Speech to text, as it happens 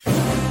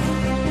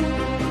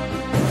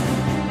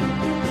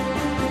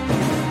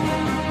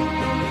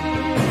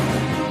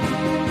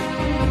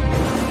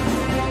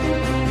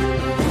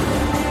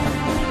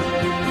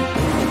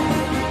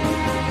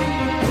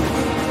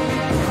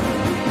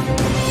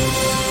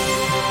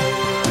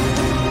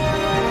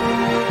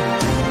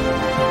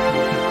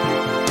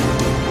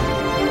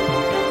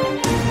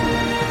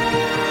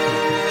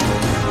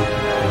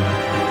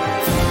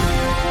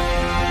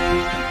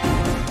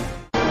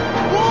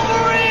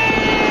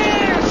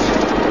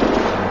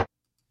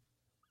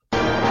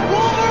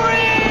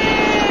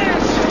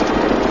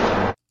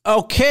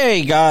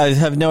Okay, guys,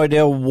 have no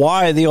idea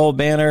why the old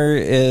banner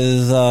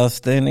is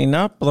standing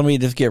up. Let me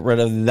just get rid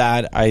of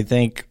that. I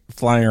think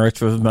Flying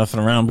Rich was messing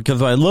around because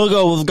my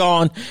logo was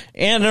gone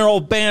and an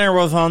old banner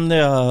was on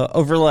the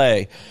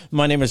overlay.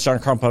 My name is John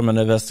Crump. I'm an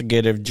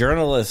investigative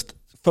journalist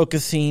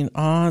focusing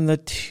on the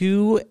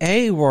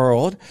 2A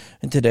world.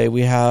 And today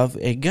we have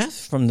a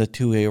guest from the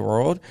 2A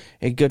world,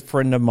 a good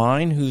friend of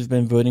mine who's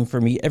been voting for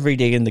me every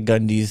day in the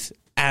Gundies,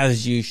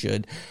 as you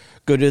should.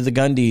 Go to the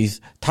Gundies,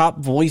 top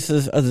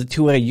voices of the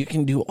 2A. You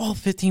can do all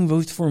 15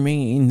 votes for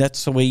me, and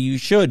that's the way you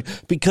should,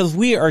 because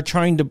we are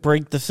trying to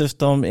break the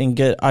system and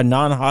get a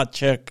non-hot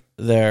chick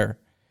there,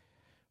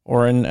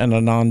 or a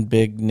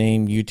non-big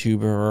name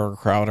YouTuber or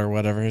crowd or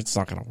whatever. It's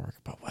not going to work,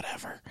 but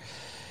whatever.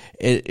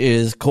 It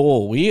is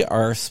cool. We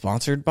are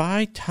sponsored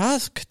by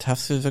Tusk.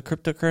 Tusk is a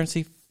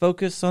cryptocurrency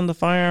focused on the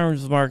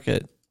firearms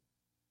market.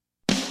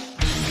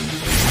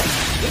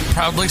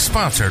 Proudly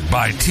sponsored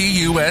by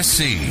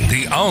TUSC,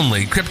 the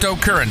only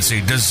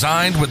cryptocurrency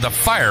designed with the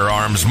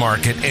firearms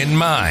market in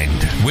mind,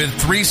 with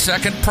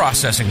 3-second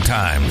processing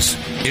times.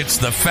 It's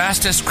the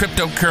fastest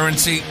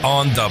cryptocurrency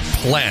on the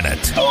planet.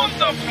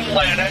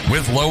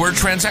 With lower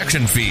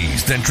transaction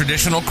fees than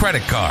traditional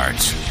credit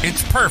cards.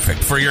 It's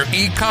perfect for your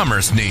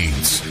e-commerce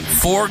needs.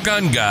 For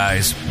gun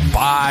guys,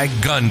 by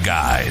gun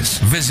guys.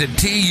 Visit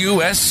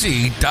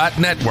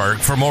TUSC.network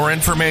for more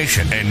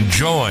information and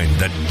join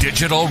the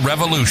digital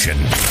revolution.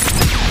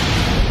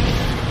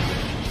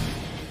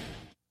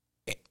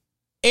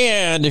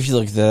 And if you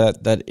look at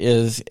that, that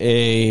is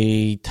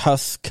a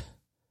Tusk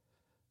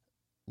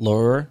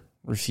lower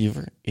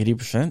receiver,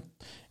 80%.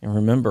 And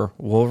remember,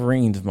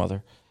 Wolverine's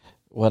mother,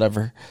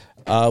 whatever.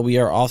 We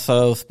are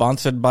also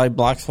sponsored by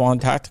Black Swan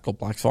Tactical.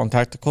 Black Swan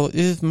Tactical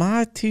is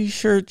my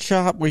t-shirt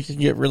shop where you can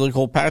get really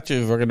cool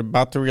patches. We're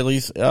about to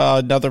release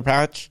another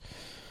patch.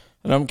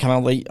 And I'm kind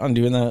of late on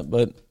doing that,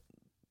 but,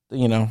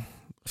 you know,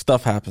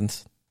 stuff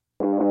happens.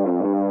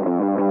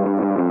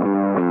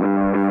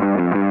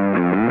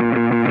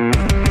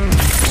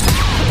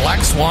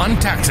 Black Swan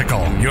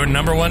Tactical, your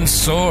number one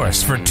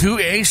source for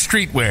 2A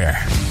streetwear.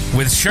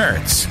 With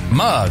shirts,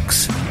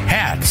 mugs,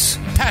 hats,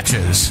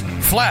 patches,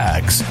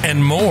 flags,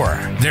 and more.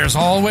 There's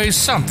always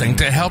something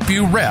to help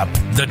you rep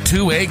the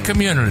 2A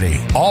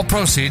community. All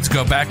proceeds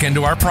go back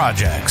into our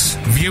projects.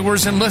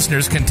 Viewers and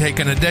listeners can take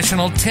an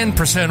additional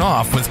 10%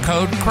 off with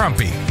code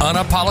CRUMPY.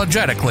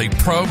 Unapologetically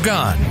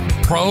pro-gun,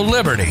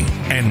 pro-liberty,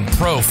 and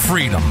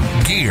pro-freedom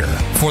gear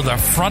for the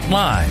front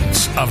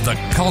lines of the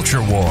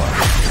culture war.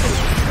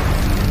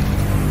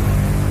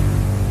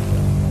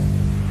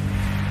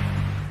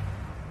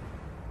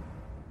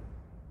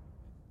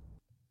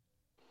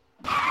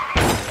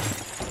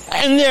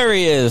 And there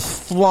he is,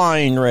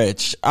 Flying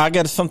Rich. I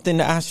got something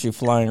to ask you,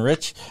 Flying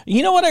Rich.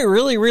 You know what I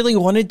really, really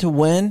wanted to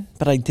win,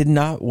 but I did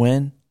not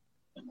win?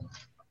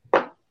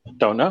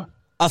 Don't know.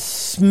 A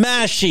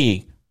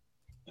Smashy.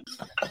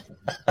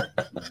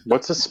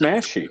 What's a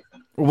Smashy?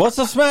 What's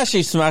a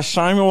Smashy, Smash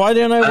Time, and why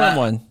didn't I win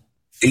one?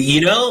 You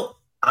know,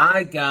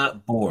 I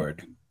got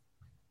bored.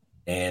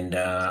 And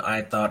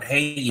I thought,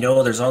 hey, you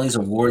know, there's all these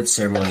award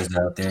ceremonies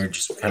out there,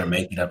 just kind of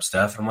making up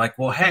stuff. I'm like,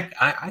 well, heck,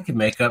 I can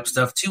make up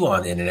stuff too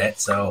on the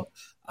internet. So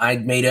I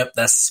made up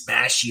the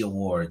Smashy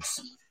Awards.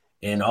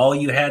 And all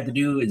you had to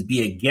do is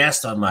be a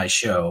guest on my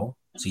show.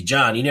 See,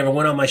 John, you never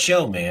went on my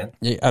show, man.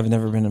 Yeah, I've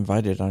never been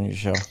invited on your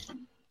show.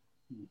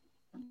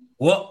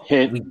 Well,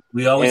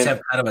 we always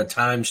have kind of a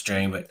time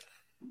strain, but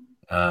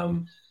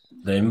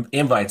the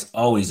invite's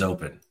always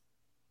open.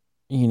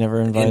 You never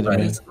invited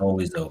me. It's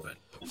always open.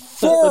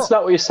 That's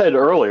not what you said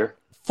earlier.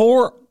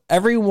 For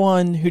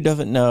everyone who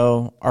doesn't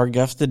know, our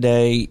guest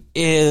today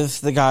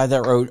is the guy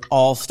that wrote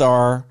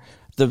All-Star,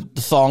 the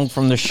song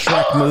from the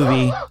Shrek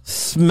movie,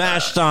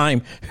 Smash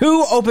Time.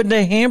 Who opened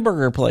a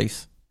hamburger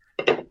place?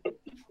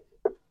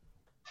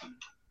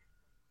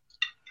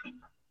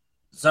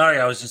 Sorry,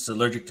 I was just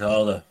allergic to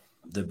all the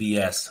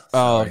BS.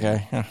 Oh,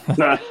 okay.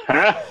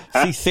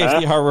 See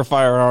Safety Harbor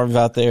Firearms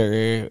out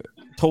there.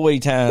 Toy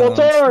Town,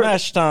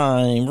 Smash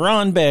Time,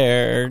 Ron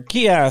Bear,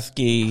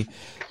 Kioski,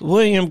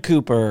 William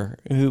Cooper,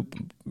 who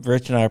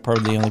Rich and I are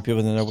probably the only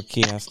people that know what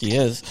Kioski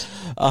is.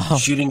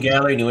 Shooting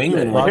Gallery, New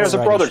England. Here's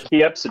a brother,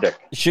 Kiepsidic.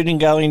 Shooting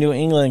Gallery, New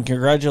England.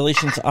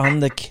 Congratulations on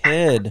the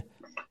kid.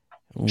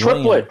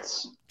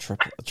 Triplets.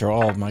 Triplets.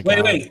 Oh, my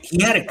God. Wait.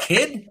 He had a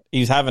kid?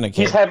 He's having a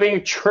kid. He's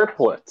having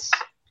triplets.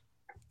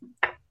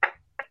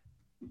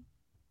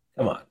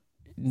 Come on.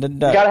 You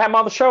got to have him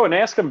on the show and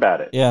ask him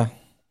about it. Yeah.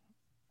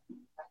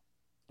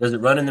 Does it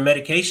run in the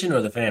medication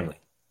or the family?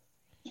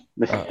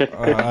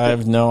 I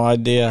have no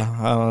idea.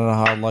 I don't know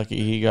how lucky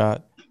he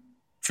got.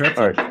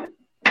 Triplets. Right.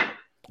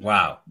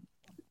 Wow.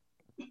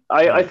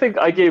 I think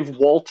I gave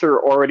Walter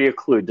already a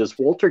clue. Does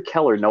Walter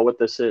Keller know what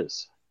this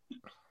is?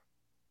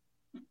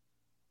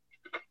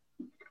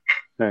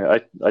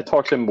 I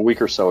talked to him a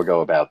week or so ago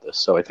about this,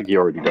 so I think he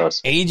already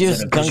does.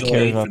 Aegis gun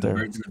carrier out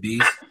there.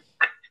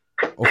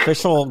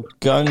 Official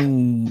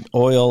gun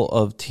oil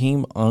of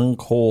Team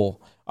Uncool.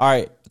 All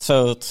right,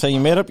 so you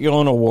made up your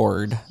own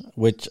award,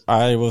 which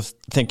I was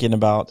thinking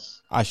about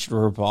I should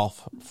rip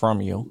off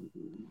from you.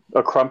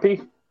 A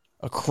Crumpy?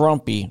 A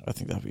Crumpy. I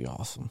think that'd be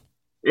awesome.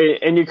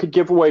 And you could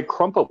give away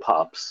Crumpo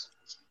Pops.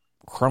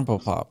 Crumple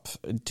Pops.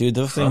 Dude,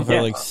 those things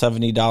are like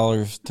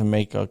 $70 to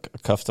make a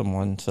custom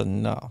one, so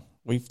no.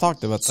 We've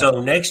talked about that.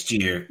 So next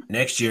year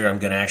I'm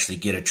going to actually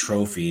get a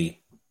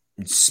trophy,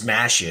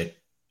 smash it,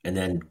 and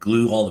then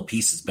glue all the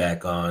pieces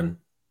back on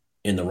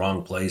in the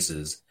wrong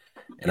places.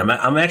 And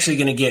I'm actually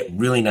going to get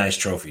really nice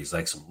trophies,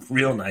 like some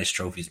real nice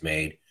trophies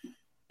made,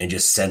 and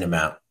just send them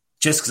out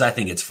just because I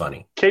think it's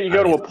funny. Can't you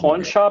go to a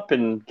pawn shop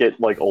and get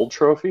like old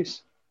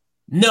trophies?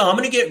 No, I'm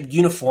going to get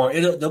uniform.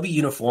 There'll be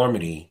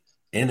uniformity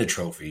in the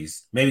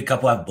trophies. Maybe a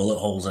couple have bullet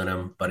holes in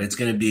them, but it's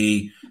going to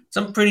be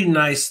some pretty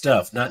nice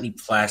stuff, not any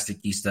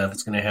plasticky stuff.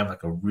 It's going to have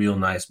like a real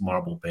nice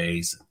marble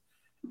base.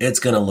 It's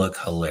going to look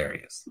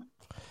hilarious.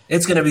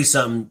 It's going to be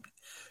something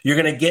you're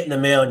going to get in the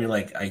mail and you're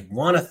like, I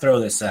want to throw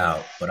this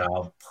out, but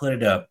I'll put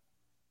it up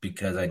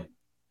because.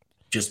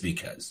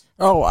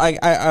 Oh,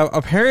 I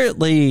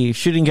apparently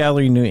Shooting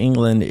Gallery New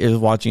England is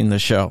watching the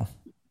show.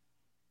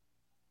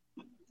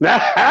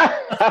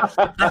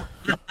 I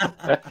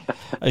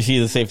see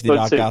the safety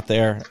doc out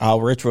there.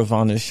 Rich was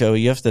on his show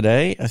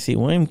yesterday. I see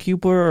William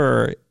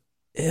Cooper,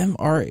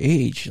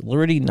 MRH,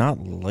 Liberty not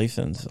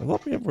licensed.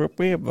 We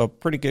have a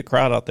pretty good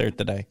crowd out there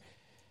today.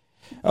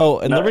 Oh,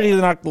 and Liberty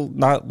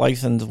not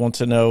licensed wants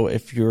to know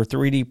if your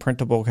 3D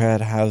printable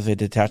CAD has a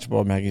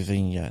detachable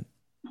magazine yet.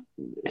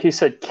 He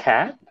said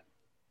cat?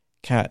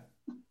 Cat.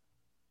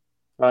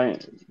 I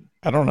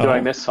don't know. Did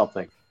I miss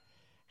something?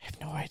 I have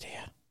no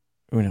idea.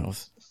 Who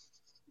knows?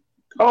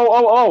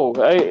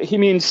 He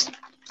means...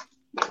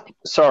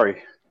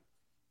 Sorry.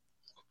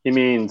 He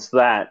means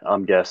that,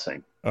 I'm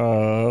guessing.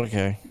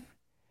 Okay.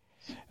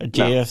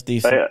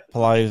 JSD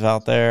supplies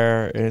out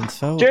there, and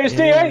so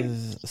JSD,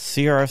 is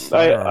CRS.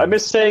 I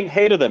missed saying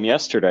hey to them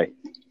yesterday.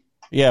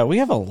 Yeah, we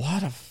have a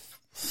lot of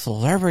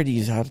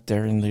celebrities out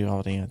there in the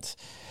audience,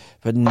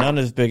 but none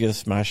as big as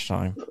Smash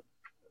Time.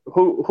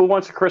 Who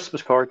wants a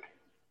Christmas card?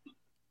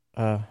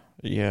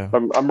 Yeah.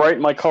 I'm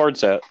writing my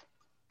cards out.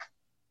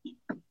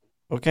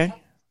 Okay.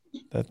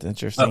 That's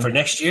interesting. For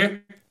next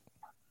year?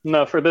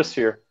 No, for this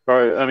year.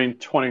 Or,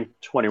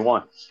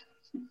 2021.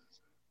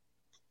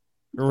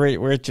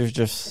 Rich is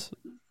just...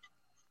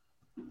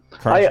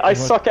 I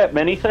suck at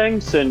many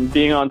things, and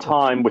being on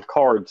time with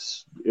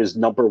cards is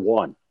number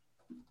one.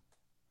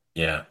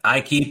 Yeah.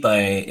 I keep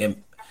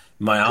in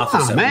my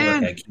office at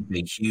work, I keep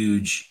a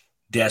huge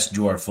desk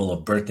drawer full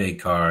of birthday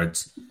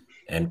cards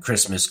and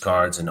Christmas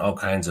cards and all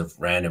kinds of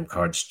random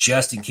cards,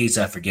 just in case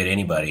I forget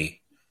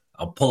anybody.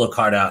 I'll pull a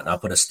card out and I'll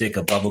put a stick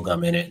of bubble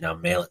gum in it and I'll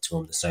mail it to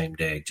them the same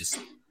day, just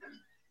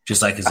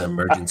like as an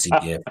emergency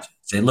gift.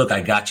 Say, look,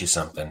 I got you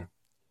something.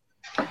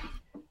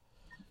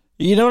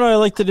 You know what I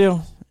like to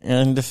do,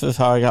 and this is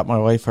how I got my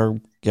wife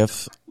her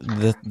gifts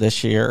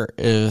this year.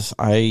 Is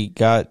I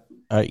got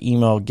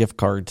email gift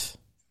cards.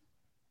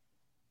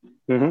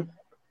 Mm-hmm.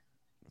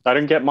 I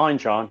didn't get mine,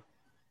 John.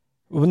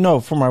 No,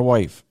 for my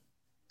wife.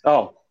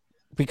 Oh,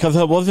 because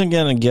I wasn't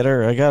gonna get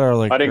her. I got her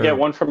like. I didn't get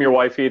one from your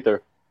wife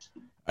either.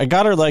 I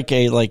got her like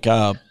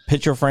a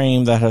picture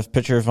frame that has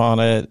pictures on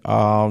it.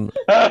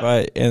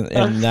 But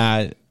in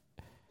that.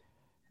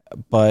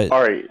 But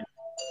all right,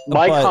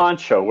 Mike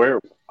Honcho, where?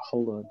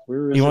 Hold on,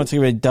 where is? He wants to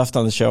give me dust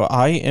on the show.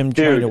 I am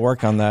trying to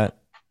work on that.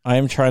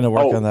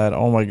 on that.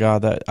 Oh my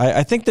god, that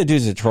I think the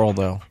dude's a troll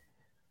though.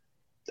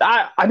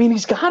 I mean,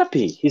 he's got to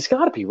be. He's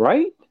got to be,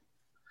 right?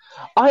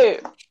 I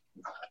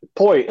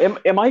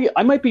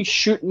might be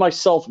shooting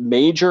myself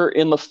major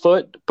in the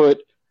foot,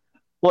 but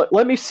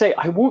let me say,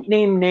 I won't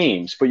name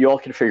names, but you all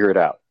can figure it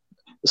out.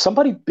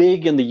 Somebody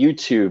big in the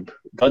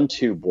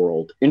GunTube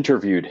world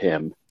interviewed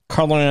him.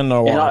 Carlin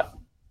Noir.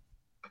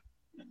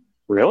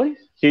 Really?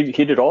 He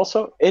did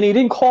also? And he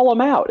didn't call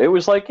him out. It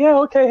was like, yeah,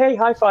 okay, hey,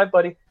 high five,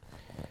 buddy.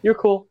 You're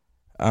cool.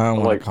 I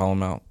don't want to call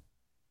him out.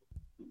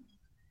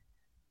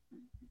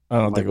 I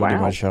don't think we'll do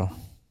my show.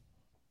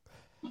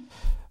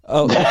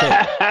 Oh,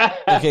 okay.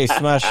 Okay,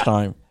 Smash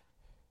Time.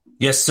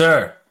 Yes,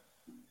 sir.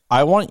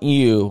 I want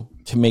you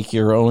to make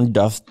your own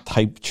Dust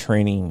type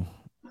training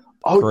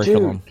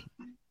curriculum.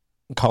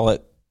 Dude. Call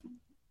it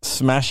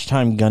Smash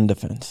Time Gun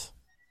Defense.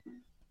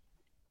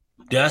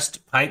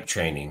 Dust pipe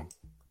training.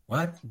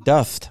 What?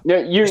 Dust. Yeah,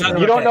 you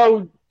don't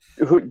know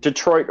who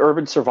Detroit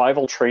Urban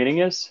Survival Training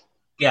is?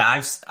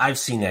 Yeah, I've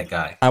seen that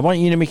guy. I want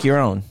you to make your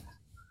own.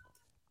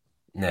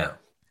 No,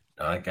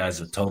 that guy's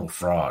a total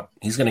fraud.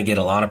 He's going to get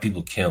a lot of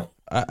people killed.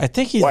 I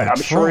think he's. I'm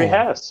sure he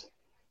has.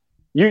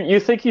 You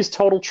think he's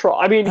total troll?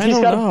 I mean, he's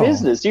got a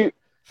business.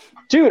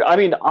 Dude. I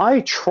mean, I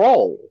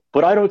troll,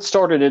 but I don't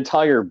start an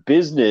entire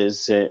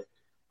business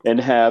and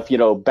have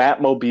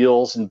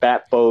Batmobiles and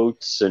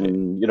Batboats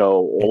and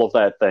all of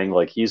that thing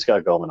like he's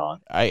got going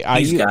on.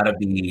 He's got to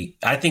be.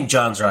 I think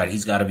John's right.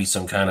 He's got to be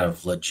some kind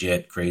of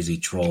legit crazy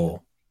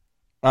troll.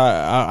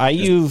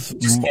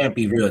 Just can't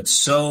be real. It's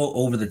so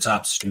over the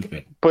top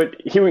stupid.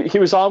 But he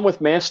was on with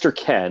Master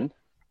Ken.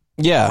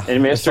 Yeah,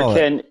 and Master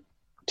Ken,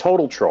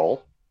 total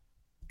troll.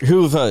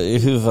 Who's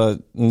a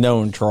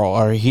known troll?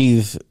 Or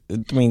he's.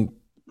 I mean,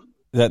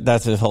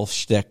 that's his whole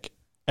shtick.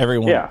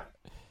 Everyone. Yeah.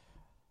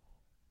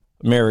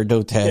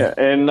 Meridote. Yeah,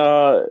 and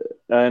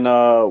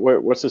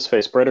what's his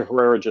face? Brandon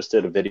Herrera just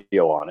did a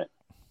video on it.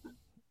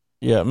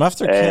 Yeah,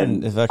 Master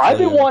Ken is actually. I've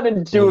been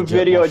wanting to do a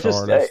video.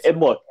 And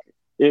look,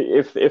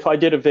 if I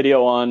did a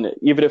video on,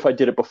 even if I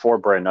did it before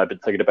Brandon, I've been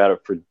thinking about it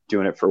for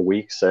doing it for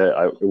weeks. It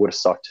would have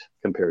sucked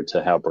compared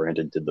to how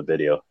Brandon did the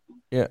video.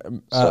 Yeah,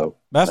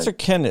 Master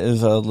Ken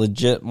is a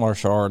legit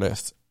martial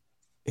artist.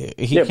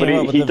 He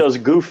does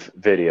goof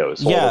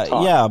videos. All the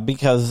time. Yeah,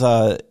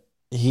 because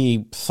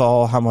he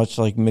saw how much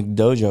like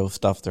McDojo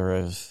stuff there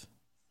is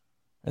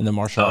in the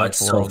martial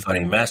arts world. Oh, it's so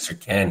funny. Master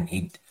Ken,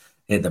 he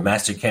did the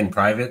Master Ken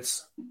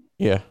privates.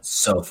 Yeah,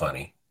 so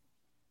funny.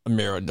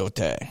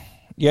 Meridote.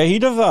 Yeah, he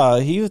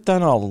does. He's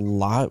done a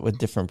lot with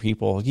different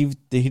people. He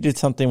did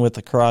something with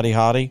the Karate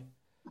Hottie,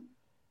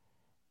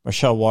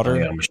 Michelle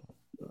Waterman. Oh,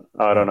 yeah,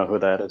 I don't know who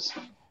that is.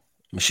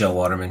 Michelle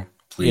Waterman,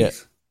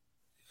 please.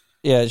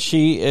 Yeah,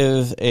 she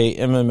is a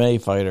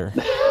MMA fighter.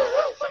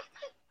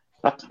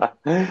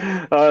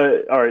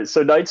 All right,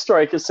 so Night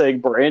Strike is saying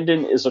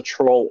Brandon is a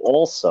troll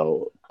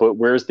also, but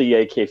where's the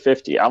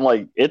AK-50? I'm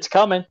like, it's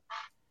coming.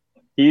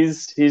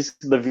 He's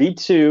the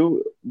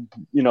V2,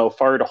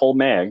 fired a whole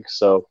mag,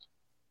 so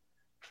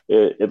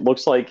it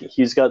looks like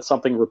he's got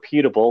something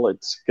repeatable.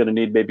 It's going to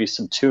need maybe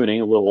some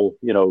tuning, a little,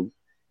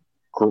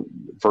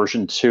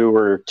 version 2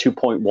 or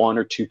 2.1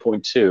 or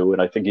 2.2,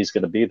 and I think he's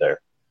going to be there.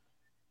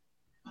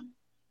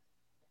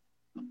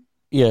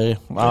 Yeah.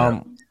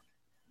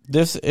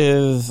 This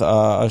is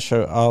a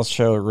show. I'll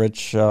show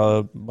Rich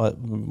Michelle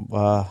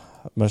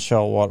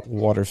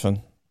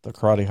Watterson, the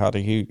Karate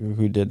Hottie,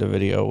 who did the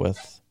video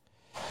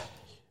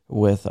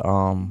with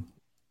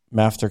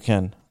Master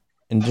Ken,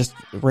 and just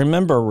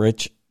remember,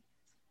 Rich,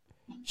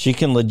 she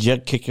can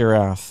legit kick your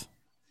ass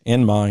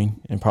and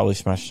mine, and probably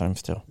smash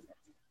times too.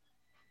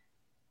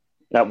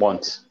 At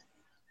once,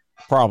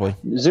 probably.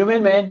 Zoom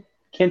in, man.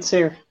 Can't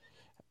see her.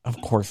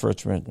 Of course,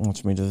 Rich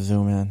wants me to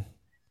zoom in.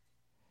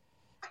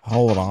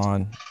 Hold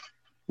on.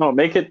 No,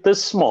 make it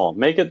this small.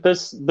 Make it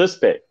this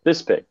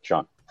big,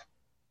 John.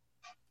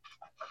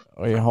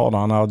 Oh, yeah, hold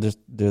on. I'll just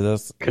do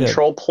this.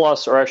 Control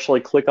plus, or actually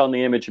click on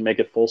the image and make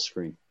it full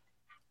screen.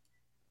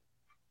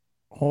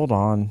 Hold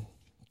on.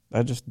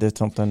 I just did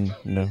something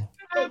new.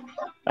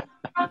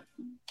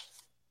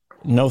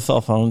 No cell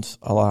phones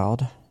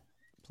allowed,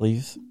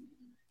 please.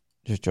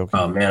 Just joking.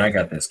 Oh man, I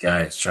got this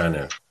guy. He's trying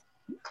to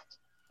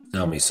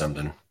tell me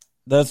something.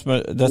 That's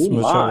Michelle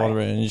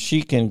Waterman, and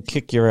she can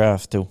kick your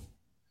ass too.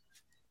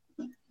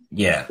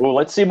 Yeah. Well,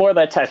 let's see more of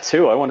that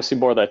tattoo. I want to see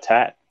more of that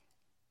tat.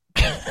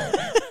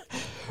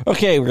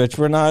 Okay, Rich,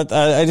 we're not.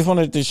 I just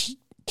wanted to show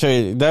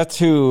you. That's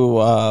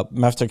who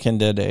Master Ken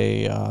did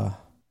a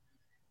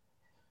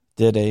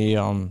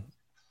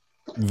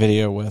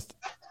video with.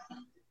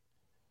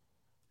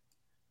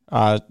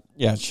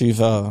 Yeah, she's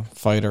a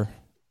fighter.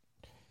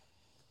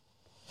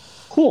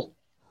 Cool.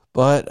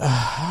 But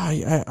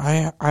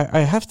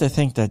I have to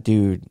think that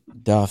dude,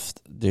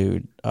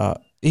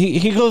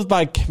 he goes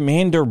by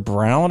Commander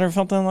Brown or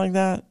something like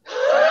that.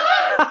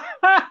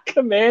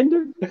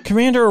 Commander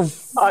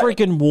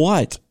freaking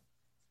what?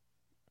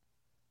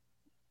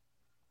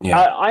 Yeah,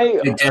 I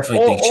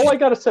definitely all I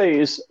gotta say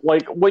is,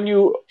 like, why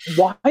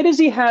does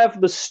he have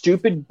the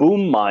stupid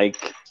boom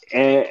mic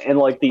and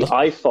like the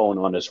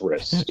iPhone on his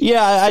wrist?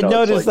 Yeah, I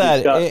noticed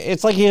that.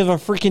 It's like he has a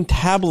freaking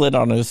tablet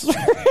on his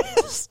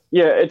wrist.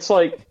 Yeah, it's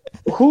like,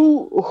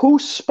 who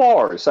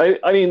spars? I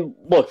mean,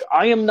 look,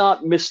 I am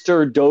not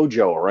Mr.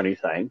 Dojo or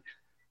anything,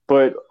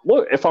 but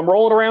look, if I'm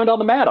rolling around on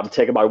the mat, I'm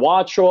taking my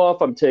watch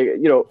off. I'm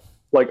taking,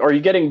 like, are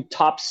you getting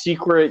top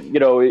secret?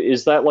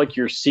 Is that like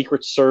your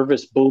Secret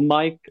Service boom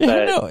mic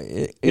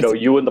that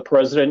you and the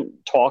president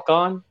talk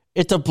on?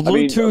 It's a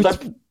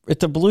Bluetooth.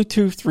 It's a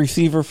Bluetooth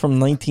receiver from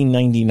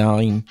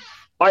 1999.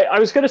 I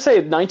was going to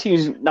say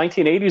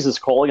 1980s is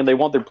calling, and they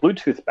want their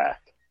Bluetooth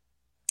back.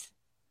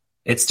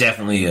 It's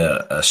definitely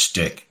a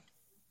shtick.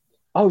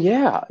 Oh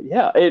yeah.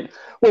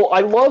 Well, I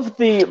love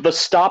the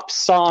stop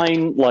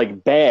sign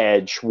like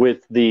badge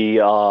with the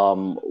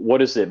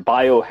what is it,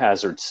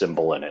 biohazard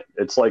symbol in it.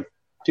 It's like,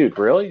 dude,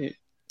 really?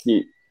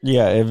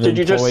 Yeah. Did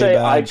you just say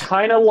badge? I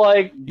kind of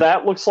like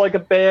that? Looks like a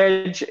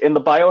badge, and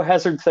the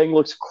biohazard thing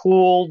looks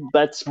cool.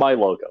 That's my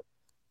logo.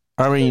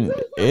 I mean,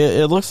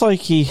 it looks like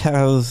he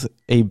has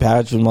a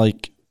badge in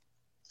like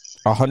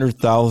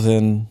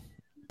 100,000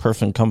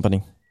 person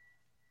company.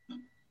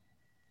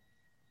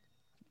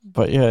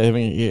 But yeah, I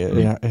mean,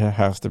 it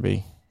has to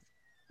be.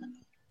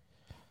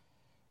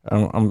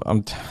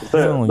 I'm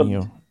telling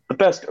you. The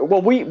best.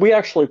 Well, we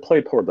actually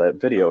played part of that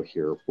video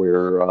here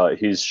where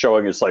he's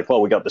showing us like,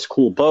 well, we got this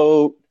cool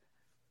boat,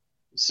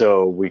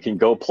 so we can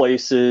go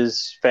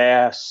places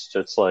fast.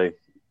 It's like,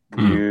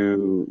 what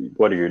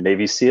are you,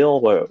 Navy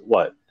SEAL?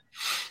 What?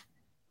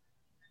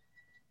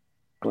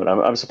 But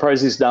I'm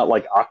surprised he's not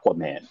like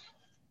Aquaman.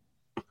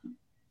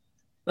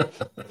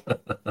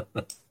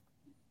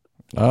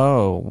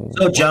 Oh.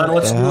 So, John,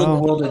 what's new in the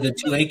world of the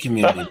 2A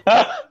community?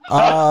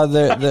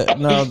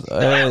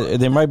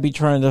 They might be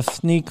trying to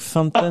sneak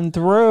something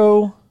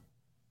through.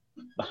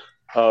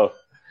 Oh,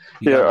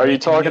 Are you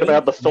talking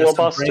about the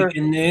filibuster?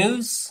 Breaking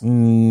news?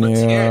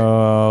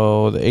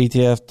 No, the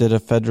ATF did a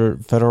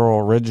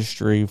federal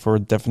registry for a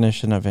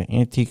definition of an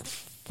antique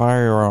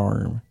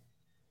firearm.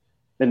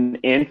 An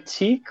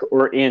antique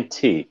or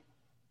antique?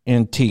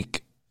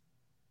 Antique.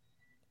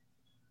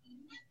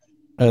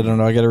 I don't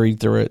know. I got to read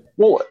through it.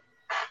 Well,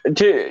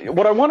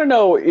 what I want to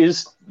know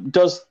is,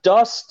 does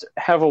Dust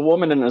have a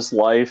woman in his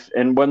life,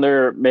 and when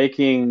they're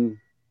making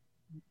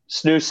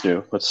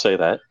snoo, let's say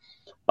that,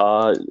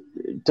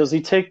 does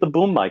he take the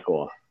boom mic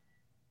off?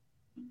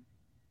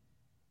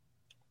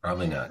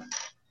 Probably not.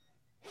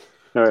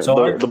 All right,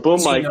 So the boom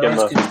mic and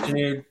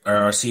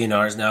are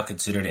CNRs now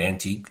considered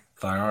antique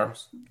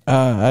firearms?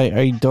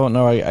 I don't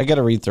know. I got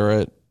to read through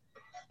it.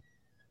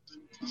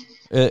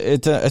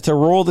 It's a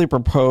rule they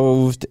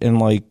proposed in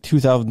like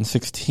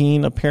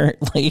 2016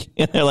 apparently,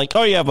 and they're like,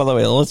 oh yeah, by the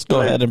way, let's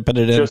go ahead and put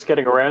it in. Just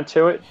getting around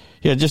to it.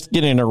 Yeah, just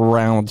getting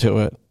around to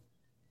it.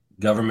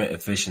 Government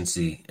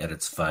efficiency at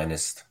its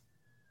finest.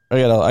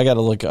 I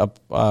gotta look up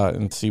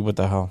and see what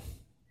the hell.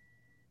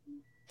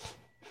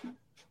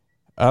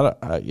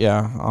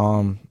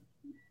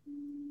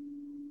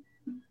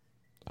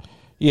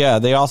 Yeah,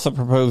 they also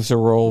proposed a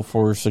rule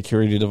for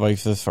security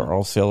devices for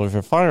all sailors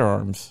of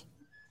firearms.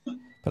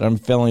 But I'm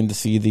failing to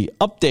see the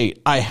update.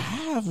 I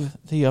have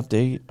the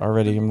update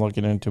already. I'm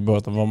looking into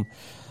both of them.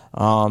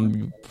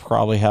 You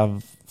probably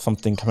have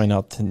something coming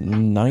out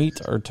tonight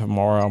or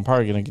tomorrow. I'm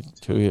probably going to get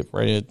to it,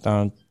 write it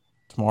down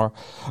tomorrow.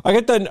 I'm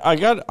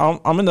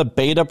in the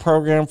beta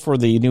program for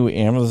the new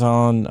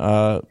Amazon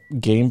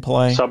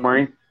gameplay.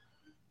 Submarine?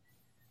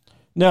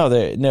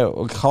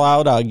 No,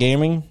 Cloud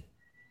Gaming.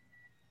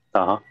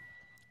 Uh-huh.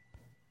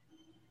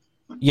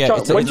 Yeah,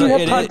 when do you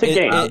have time to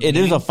game? It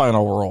is a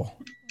final rule.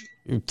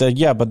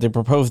 Yeah, but they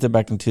proposed it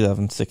back in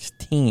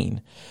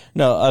 2016.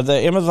 No, the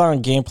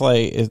Amazon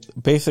gameplay is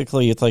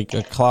basically, it's like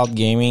a cloud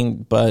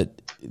gaming,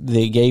 but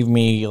they gave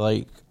me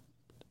like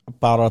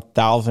about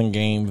 1,000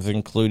 games,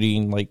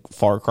 including like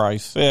Far Cry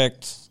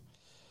 6,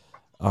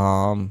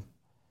 Valhalla,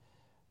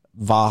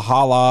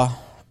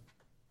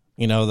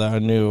 the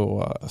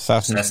new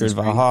Assassin's Creed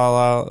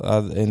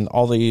Valhalla, and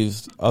all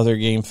these other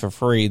games for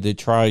free. They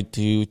tried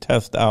to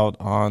test out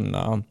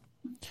on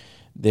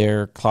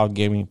their cloud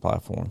gaming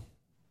platform.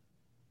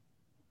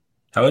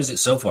 How is it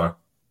so far?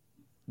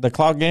 The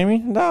cloud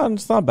gaming? No,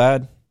 it's not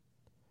bad.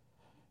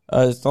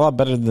 It's a lot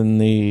better than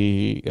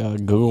the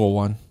Google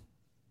one.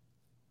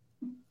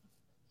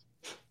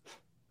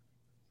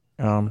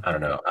 I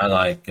don't know. I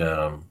like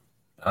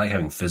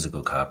having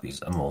physical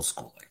copies. I'm old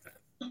school like that.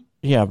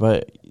 Yeah,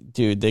 but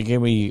dude, they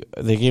gave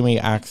me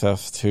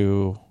access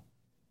to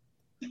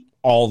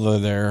all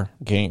of their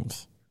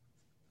games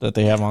that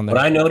they have on there.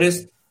 What I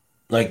noticed,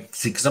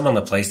 because I'm on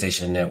the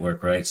PlayStation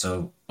Network, right?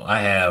 So I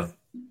have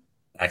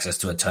access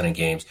to a ton of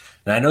games.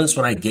 And I notice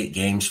when I get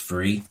games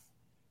free,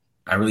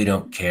 I really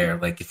don't care.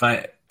 Like if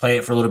I play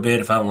it for a little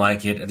bit, if I don't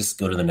like it, I just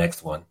go to the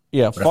next one.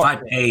 Yeah. But if I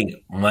paid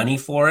money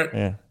for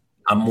it,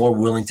 I'm more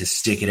willing to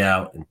stick it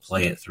out and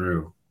play it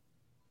through.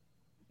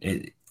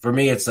 For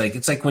me, it's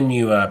like when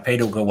you pay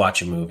to go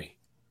watch a movie.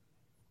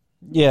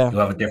 Yeah. You'll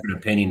have a different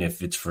opinion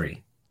if it's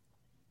free.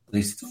 At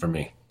least for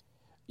me.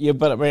 Yeah,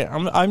 but I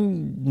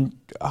mean,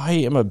 I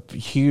am a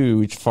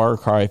huge Far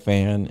Cry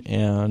fan,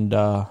 and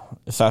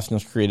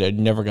Assassin's Creed. I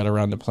never got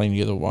around to playing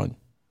either one.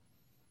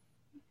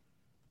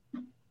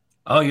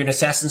 Oh, you're an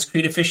Assassin's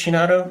Creed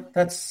aficionado?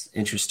 That's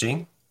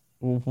interesting.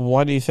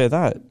 Why do you say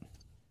that?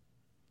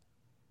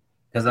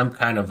 Because I'm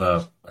kind of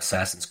a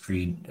Assassin's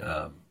Creed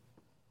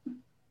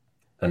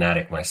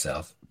fanatic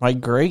myself. My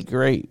great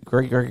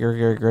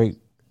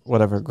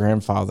whatever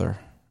grandfather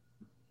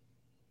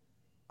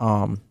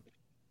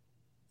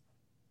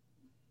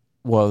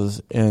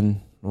was in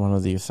one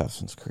of the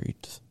Assassin's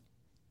Creeds.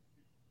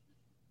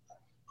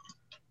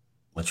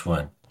 Which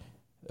one?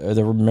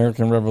 The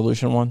American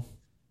Revolution one.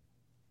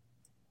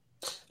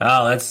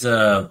 Oh, that's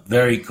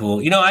very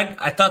cool.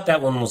 I thought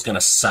that one was going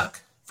to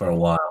suck for a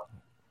while.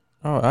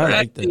 Oh, I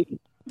liked it.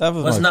 That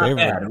was my not favorite.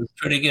 Bad. It was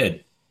pretty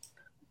good.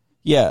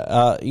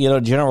 Yeah,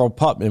 General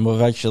Putman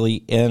was actually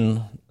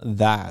in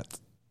that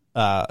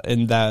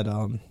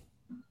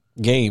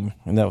game,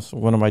 and that was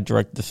one of my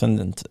direct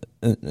descendants.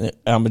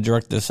 I'm a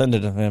direct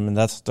descendant of him, and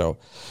that's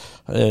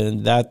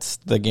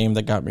the game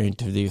that got me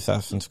into the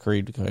Assassin's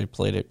Creed, because I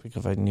played it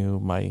because I knew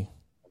my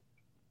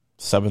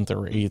 7th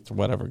or 8th,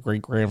 whatever,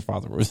 great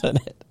grandfather was in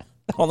it.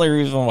 The only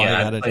reason why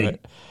I got into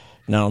it.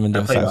 Now I'm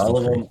into Assassin's all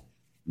of Creed. them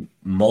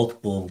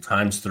multiple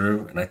times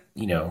through, and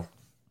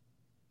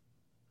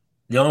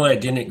the only way I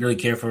didn't really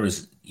care for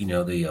was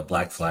the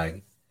Black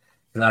Flag,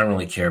 because I don't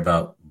really care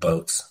about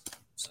boats.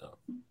 So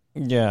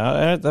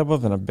yeah, I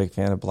wasn't a big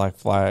fan of Black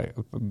Flag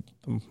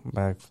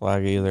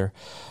either.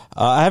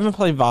 I haven't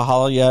played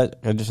Valhalla yet.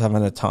 I just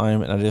haven't had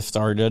time, and I just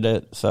started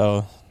it.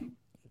 So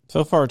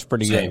far it's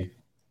pretty good.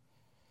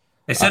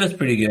 They said it's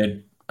pretty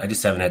good. I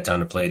just haven't had time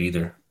to play it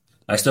either.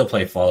 I still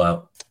play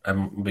Fallout.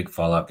 I'm a big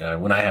Fallout guy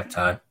when I have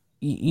time.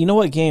 You know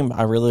what game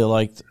I really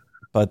liked,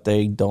 but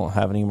they don't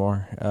have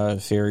anymore?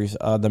 Series,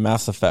 the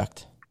Mass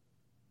Effect.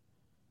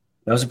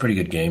 That was a pretty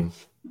good game.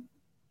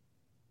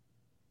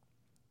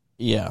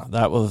 Yeah,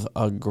 that was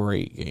a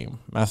great game.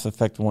 Mass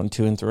Effect 1,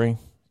 2, and 3.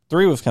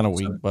 3 was kind of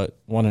weak, but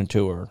 1 and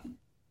 2 are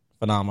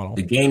phenomenal.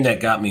 The game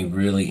that got me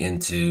really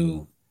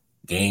into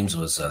games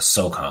was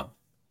SOCOM.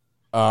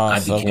 I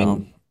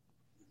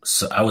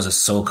was a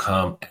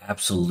SOCOM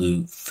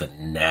absolute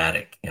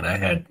fanatic, and I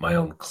had my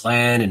own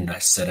clan, and I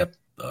set up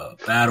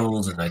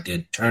battles, and I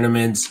did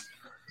tournaments.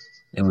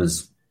 That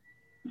was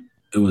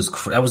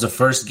the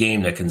first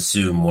game that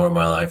consumed more of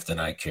my life than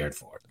I cared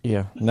for.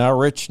 Yeah. Now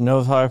Rich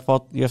knows how I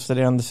felt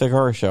yesterday on the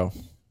Cigar Show.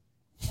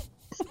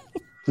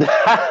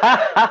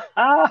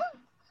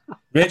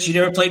 Rich, you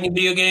never played any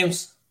video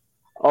games?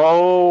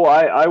 Oh,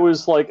 I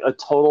was like a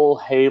total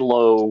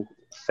Halo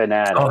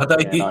fanatic. Oh, I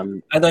thought you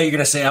were going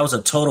to say I was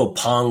a total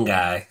Pong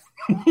guy.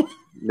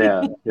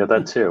 yeah,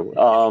 that too.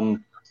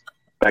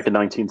 Back in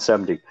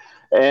 1970.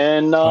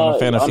 And I'm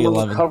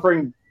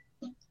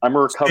a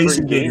recovering Space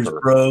Invaders, gamer.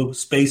 Bro.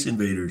 Space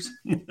Invaders.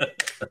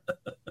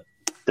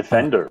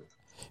 Defender.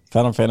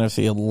 Final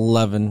Fantasy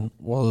 11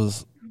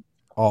 was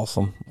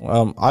awesome.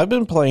 I've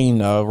been playing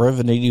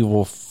Resident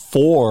Evil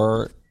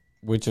 4,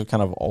 which is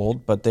kind of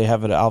old, but they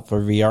have it out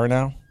for VR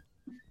now.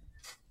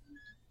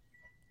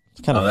 It's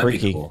kind of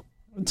freaky. Cool.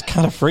 It's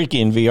kind of freaky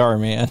in VR,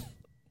 man.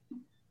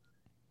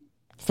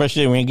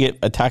 Especially when you get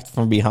attacked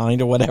from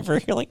behind or whatever.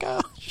 You're like,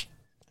 gosh.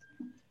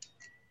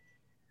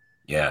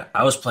 Yeah,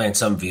 I was playing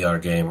some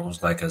VR game. It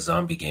was like a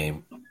zombie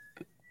game.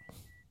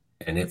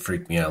 And it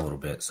freaked me out a little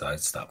bit, so I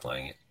stopped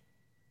playing it.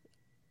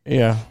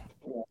 Yeah.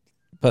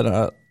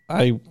 But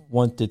I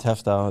want to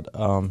test out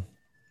all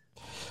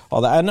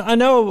that. And I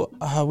know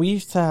we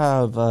used to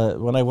have,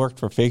 when I worked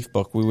for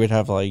Facebook, we would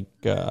have like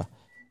game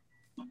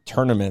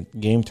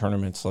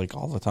tournaments like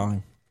all the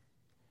time.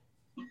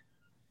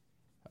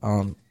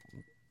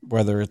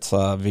 Whether it's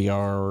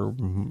VR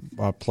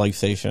or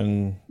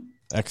PlayStation,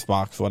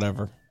 Xbox,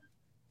 whatever.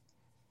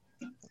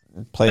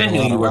 I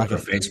knew you worked for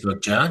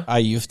Facebook, John. I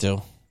used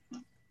to.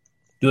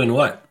 Doing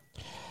what?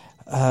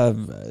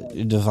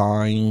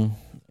 Design,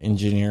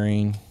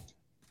 engineering,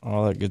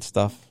 all that good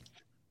stuff.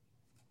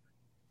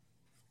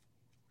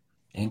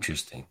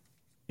 Interesting.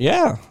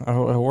 Yeah, I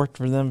worked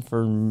for them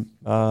for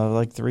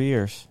like 3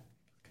 years.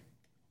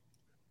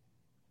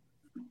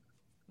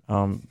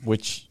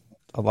 Which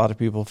a lot of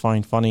people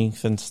find funny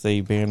since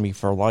they banned me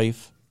for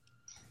life.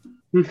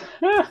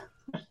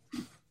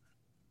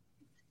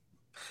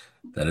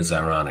 That is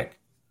ironic.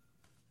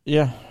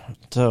 Yeah.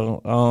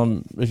 So,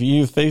 if you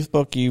use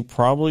Facebook, you've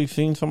probably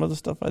seen some of the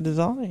stuff I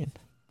designed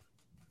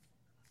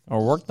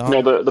or worked on.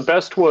 No, the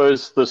best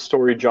was the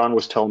story John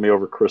was telling me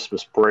over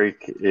Christmas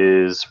break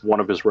is one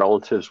of his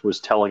relatives was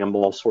telling him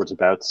all sorts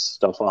about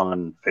stuff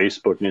on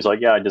Facebook. And he's like,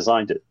 yeah, I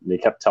designed it. And he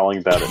kept telling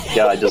about it.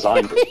 Yeah, I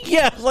designed it.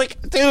 Yeah,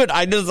 like, dude,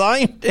 I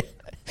designed it.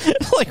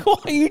 Like, why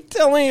are you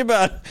telling me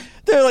about it?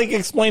 They're like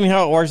explaining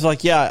how it works.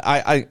 Like, yeah,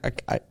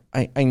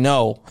 I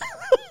know.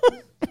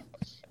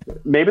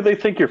 Maybe they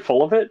think you're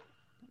full of it.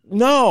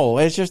 No,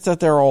 it's just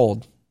that they're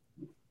old.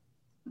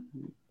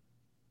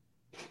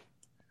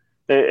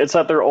 It's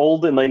that they're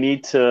old and they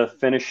need to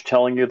finish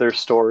telling you their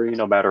story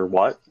no matter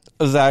what.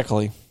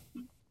 Exactly.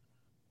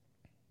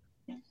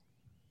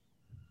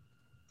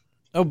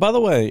 Oh, by the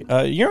way,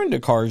 you're into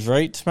cars,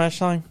 right, Smash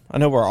Time? I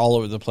know we're all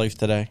over the place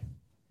today.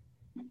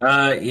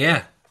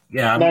 Yeah.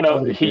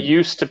 No, he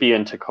used to be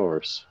into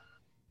cars.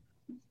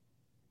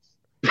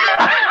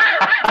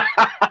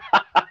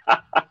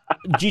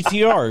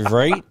 GTRs,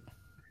 right?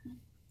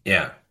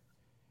 Yeah.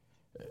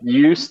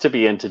 Used to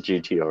be into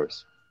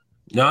GTRs.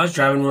 No, I was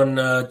driving one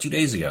 2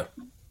 days ago.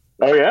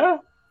 Oh, yeah?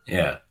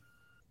 Yeah.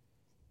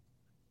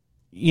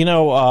 You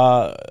know,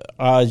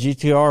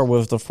 GTR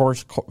was the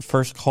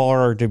first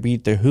car to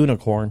beat the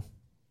Hoonicorn.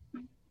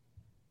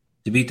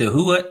 To beat the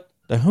who what?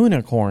 The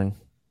Hoonicorn.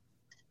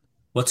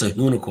 What's a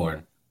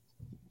Hoonicorn?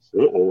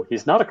 Uh-oh,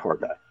 he's not a car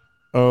guy.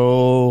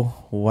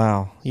 Oh,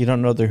 wow. You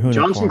don't know the Hoonicorn.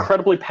 John's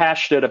incredibly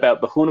passionate about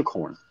the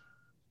Hoonicorn.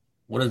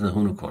 What is the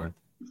Hoonicorn?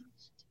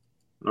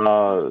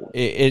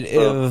 It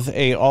is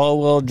a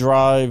all-wheel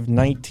drive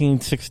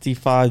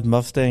 1965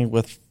 Mustang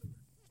with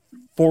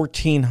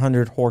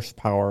 1,400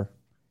 horsepower.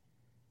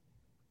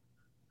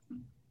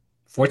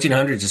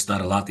 1,400 is just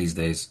not a lot these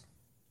days.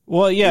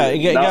 Well, yeah,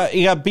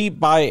 it got beat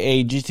by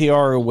a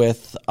GTR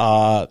with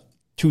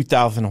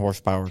 2,000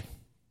 horsepower.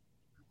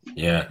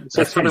 Yeah,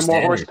 600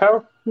 more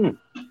horsepower.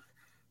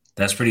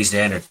 That's pretty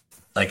standard.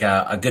 Like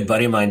a good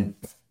buddy of mine,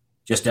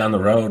 just down the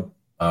road,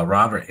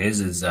 Robert. His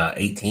is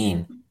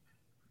 18,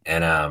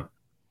 and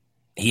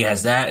he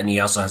has that, and he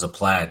also has a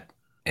Plaid,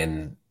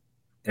 and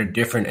they're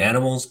different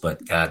animals,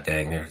 but god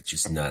dang, they're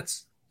just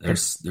nuts.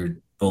 They're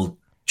both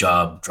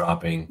jaw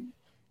dropping.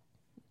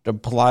 The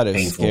Plaid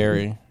is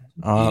scary.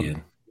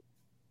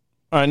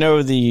 I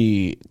know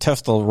the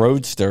Tesla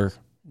Roadster.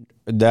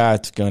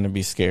 That's going to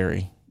be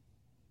scary.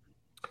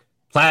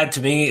 Plaid,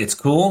 to me, it's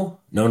cool.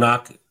 No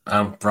knock.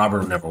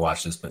 Robert never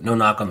watched this, but no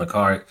knock on the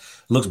car. It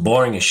looks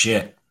boring as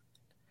shit.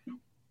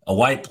 A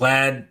white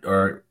Plaid,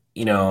 or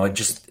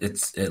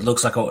it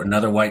looks like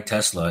another white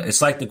Tesla.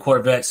 It's like the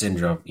Corvette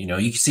syndrome. You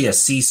can see a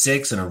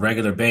C6 and a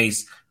regular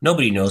base.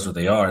 Nobody knows what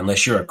they are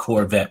unless you're a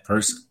Corvette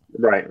person.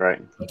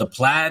 Right. But the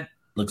Plaid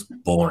looks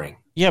boring.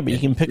 Yeah, but you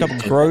can pick up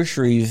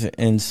groceries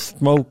and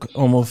smoke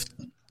almost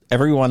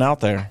everyone out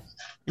there.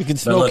 You can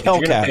smoke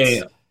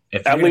Hellcats.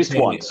 If at least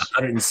once.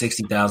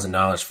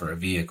 $160,000 for a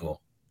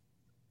vehicle,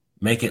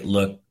 make it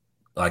look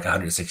like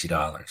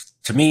 $160.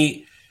 To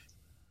me,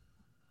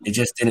 it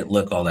just didn't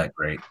look all that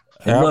great.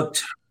 It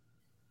looked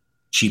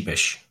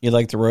cheapish. You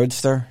like the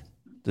Roadster?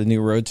 The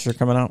new Roadster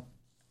coming out?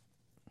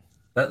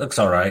 That looks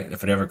all right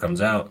if it ever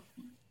comes out.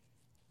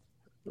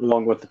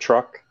 Along with the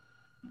truck?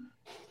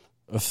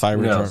 A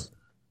Cybertruck.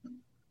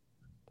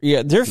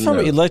 Yeah, there's some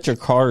electric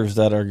cars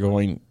that are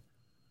going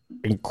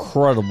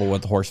incredible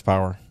with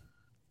horsepower.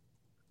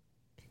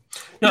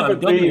 No,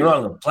 don't get me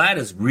wrong. The Plaid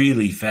is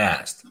really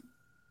fast,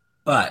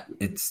 but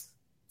it's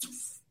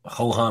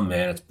ho-hum,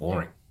 man. It's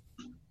boring.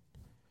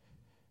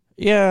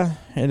 Yeah,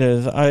 it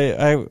is.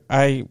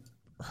 I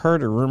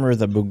heard a rumor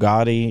that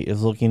Bugatti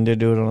is looking to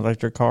do an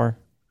electric car.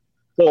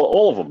 Well,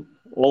 all of them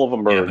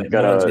are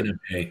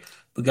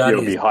going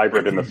to be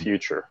hybrid in the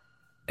future.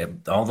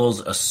 All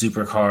those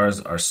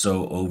supercars are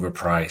so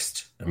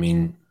overpriced. I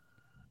mean,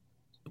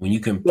 when you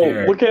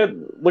compare, look at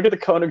the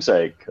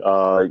Koenigsegg.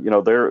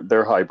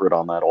 They're hybrid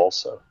on that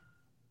also.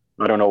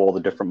 I don't know all the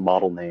different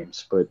model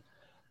names, but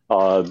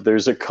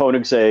there's a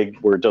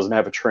Koenigsegg where it doesn't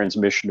have a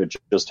transmission; it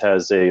just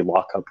has a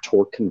lockup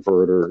torque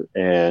converter,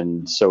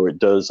 and so it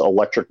does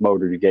electric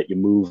motor to get you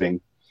moving,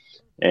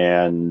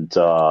 and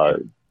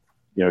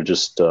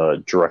just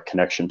direct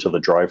connection to the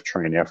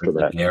drivetrain after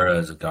that.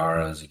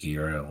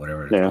 Zagara,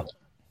 whatever it is.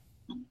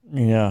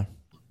 Yeah.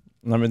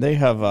 I mean, they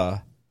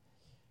have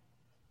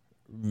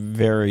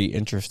very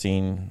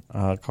interesting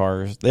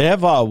cars. They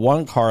have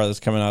one car that's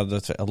coming out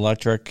that's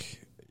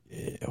electric.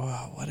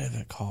 What is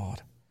it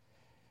called?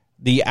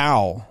 The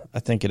Owl,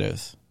 I think it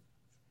is.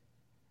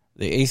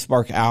 The Ace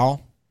Spark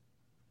Owl.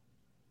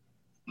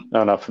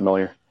 No, not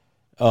familiar.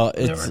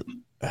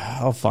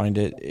 I'll find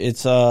it.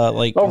 It's 0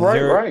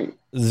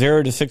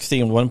 to 60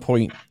 in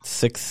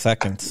 1.6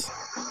 seconds,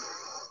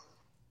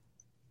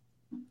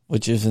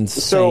 which is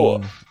insane.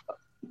 So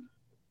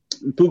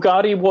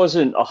Bugatti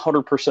wasn't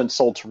 100%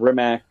 sold to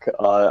Rimac.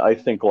 I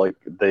think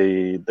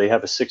they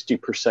have a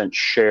 60%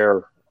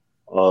 share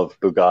of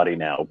Bugatti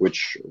now,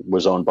 which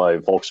was owned by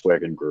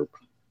Volkswagen Group.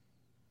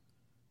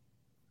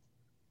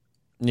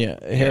 Yeah,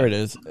 here it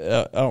is.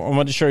 I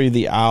want to show you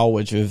the Owl,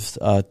 which is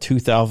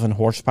 2,000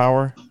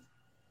 horsepower.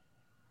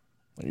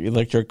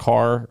 Electric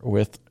car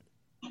with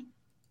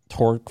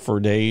torque for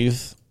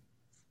days,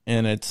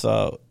 and it's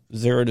 0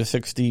 to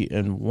 60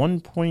 in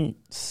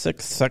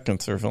 1.6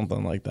 seconds or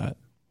something like that.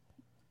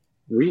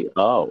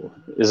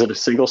 Is it a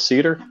single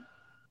seater?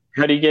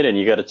 How do you get in?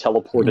 You got to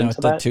teleport into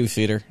that? It's a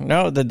 2-seater.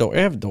 No,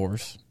 they have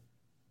doors.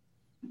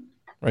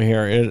 Right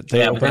here.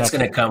 But that's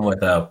going to come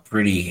with a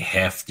pretty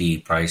hefty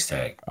price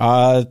tag.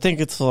 I think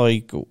it's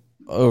like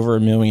over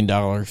 $1 million.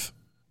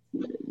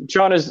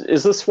 John,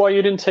 is this why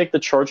you didn't take the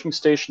charging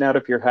station out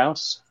of your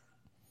house?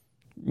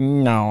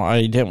 No,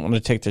 I didn't want to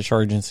take the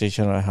charging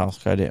station out of the house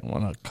because I didn't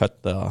want to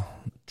cut the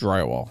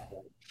drywall.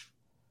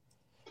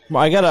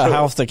 Well, I got a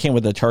house that came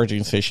with a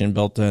charging station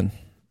built in.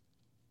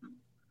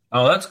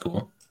 Oh, that's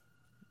cool.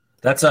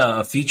 That's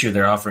a feature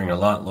they're offering a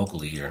lot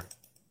locally here.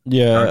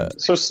 Yeah.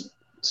 So,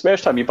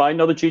 Smash Time, you buy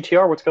another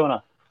GTR? What's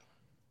going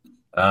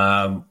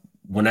on?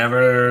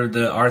 Whenever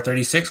the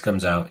R36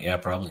 comes out, yeah,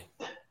 probably.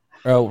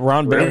 Oh,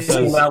 Ron Bear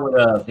says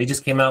they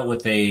just came out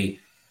with a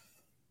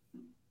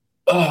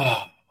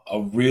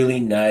really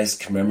nice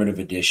commemorative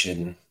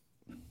edition.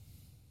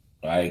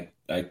 I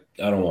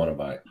don't want to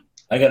buy it.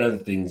 I got other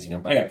things,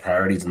 I got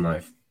priorities in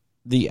life.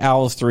 The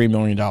Owl is $3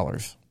 million.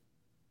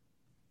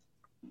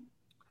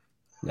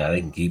 Now they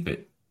can keep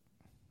it.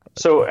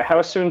 So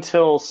how soon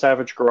till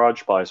Savage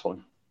Garage buys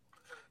one?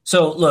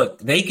 So look,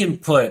 they can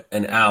put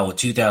an Owl with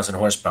 2,000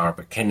 horsepower,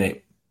 but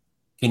can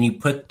you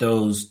put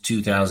those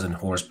 2,000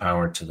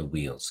 horsepower to the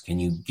wheels? Can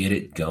you get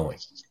it going?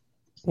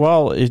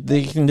 Well, if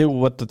they can do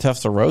what the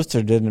Tesla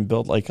Roadster did and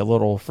build like a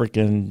little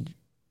freaking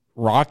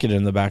rocket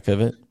in the back of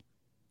it.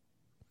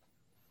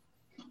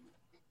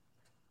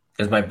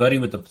 Because my buddy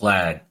with the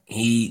Plaid,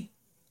 he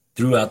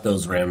threw out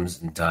those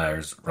rims and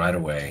tires right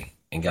away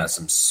and got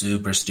some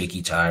super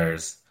sticky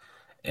tires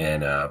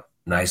and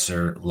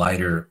nicer,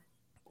 lighter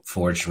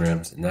forged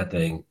rims. And that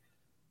thing,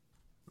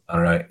 I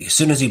don't know, as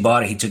soon as he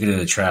bought it, he took it to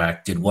the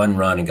track, did one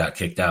run, and got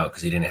kicked out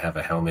because he didn't have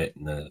a helmet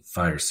and a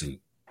fire suit.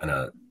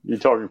 You're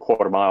talking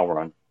quarter-mile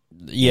run.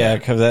 Yeah,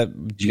 because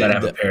you got to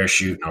have a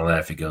parachute and all that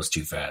if it goes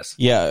too fast.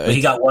 Yeah. But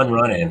he got one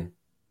run in,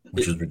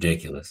 which was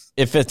ridiculous.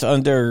 If it's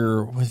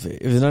under, is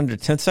it under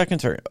 10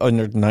 seconds or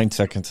under 9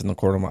 seconds in the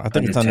quarter mile? I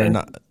think it's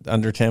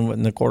under 10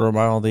 in the quarter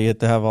mile. They get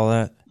to have all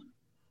that.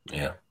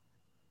 Yeah.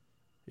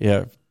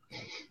 Yeah.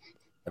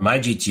 And my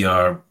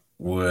GTR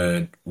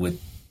would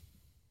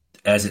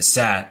as it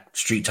sat,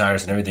 street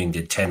tires and everything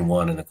did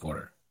 10-1 in the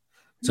quarter.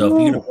 So if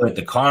you're going to put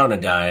the car on a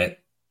diet,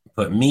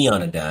 put me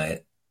on a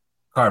diet,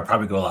 the car would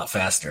probably go a lot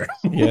faster.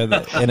 Yeah,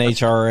 the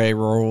NHRA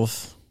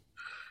rules.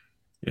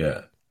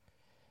 Yeah.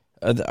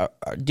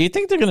 Do you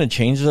think they're going to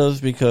change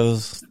those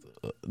because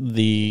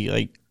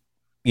the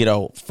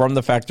from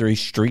the factory,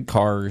 street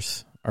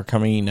cars are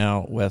coming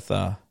out with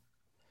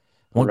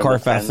one car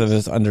fastest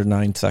is under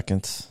 9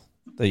 seconds.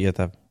 That you have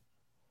to.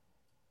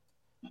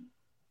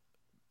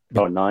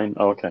 Oh, 9?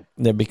 Oh, okay.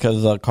 Yeah,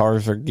 because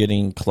cars are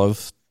getting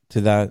close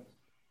to that.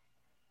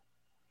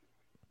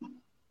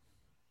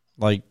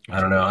 Like,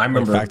 I don't know. I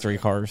remember factory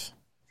cars.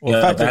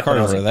 Well, factory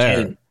cars are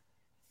there.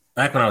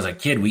 Back when I was a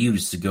kid, we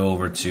used to go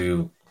over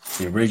to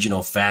the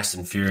original Fast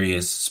and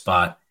Furious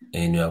spot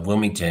in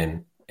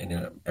Wilmington,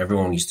 and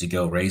everyone used to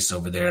go race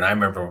over there. And I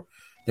remember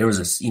there was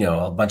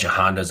a bunch of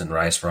Hondas and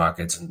Rice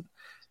Rockets, and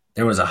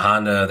there was a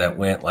Honda that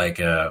went like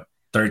a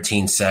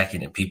 13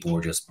 second, and people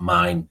were just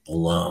mind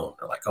blown.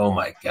 They're like, "Oh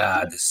my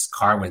god, this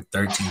car went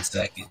 13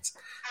 seconds!"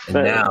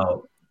 And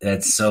now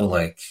that's so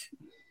like,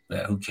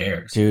 who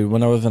cares, dude?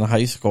 When I was in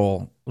high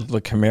school, the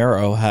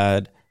Camaro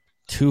had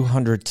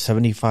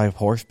 275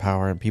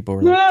 horsepower, and people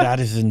were like,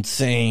 "That is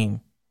insane."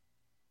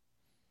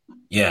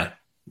 Yeah,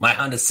 my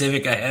Honda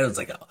Civic I had was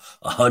like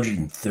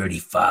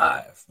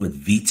 135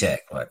 with VTEC.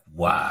 Like,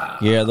 wow.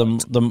 Yeah,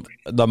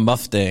 the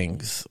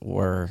Mustangs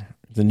were.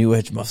 The New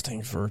Edge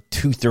Mustangs were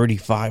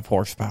 235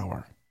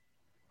 horsepower.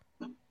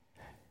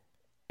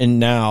 And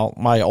now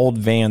my old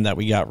van that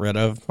we got rid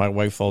of, my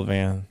wife's old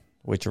van,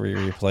 which we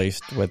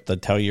replaced with the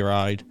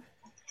Telluride,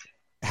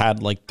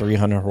 had like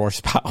 300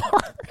 horsepower.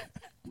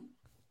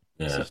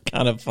 Yeah. It's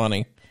kind of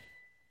funny.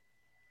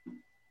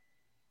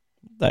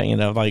 That,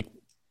 like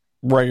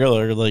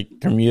regular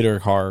like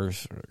commuter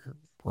cars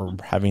were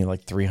having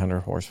like 300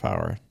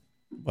 horsepower,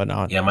 but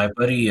not. Yeah, my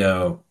buddy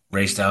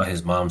raced out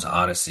his mom's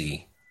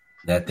Odyssey.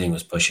 That thing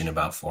was pushing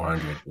about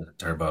 400 with a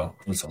turbo.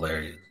 It was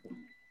hilarious.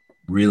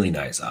 Really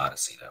nice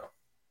Odyssey,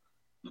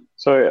 though.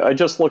 So I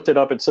just looked it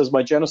up. It says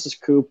my Genesis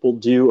Coupe will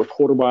do a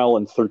quarter mile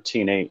in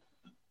 13.8.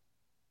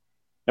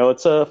 No,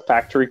 it's a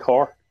factory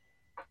car.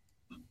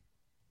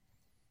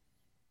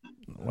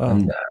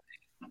 Well,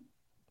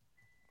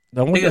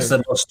 I think it's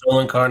the most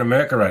stolen car in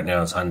America right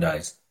now is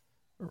Hyundai's.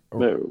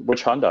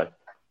 Which Hyundai?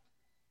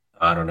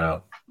 I don't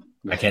know.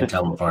 I can't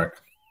tell them apart.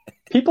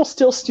 People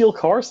still steal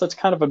cars? That's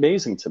kind of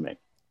amazing to me.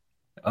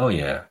 Oh,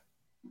 yeah.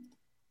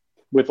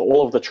 With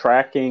all of the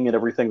tracking and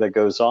everything that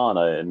goes on,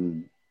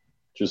 and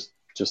just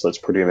that's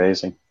pretty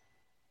amazing.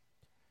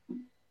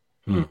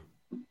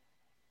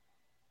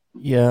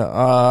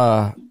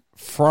 Yeah,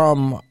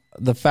 from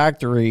the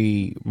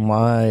factory,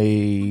 my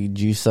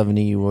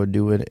G70 will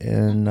do it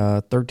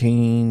in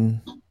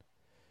 13.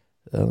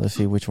 Let's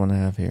see which one I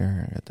have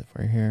here.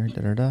 Right here.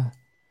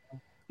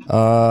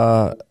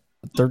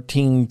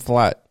 13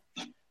 flat.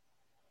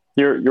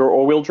 Your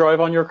all-wheel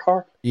drive on your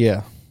car?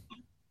 Yeah.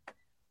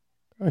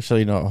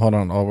 Actually, no. Hold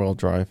on. All-wheel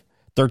drive.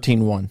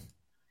 13.1.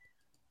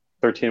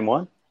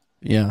 13.1?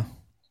 Yeah.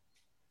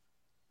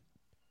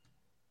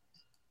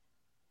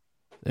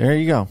 There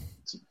you go.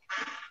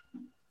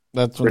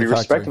 That's pretty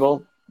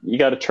respectable. You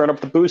got to turn up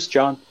the boost,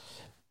 John.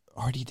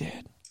 Already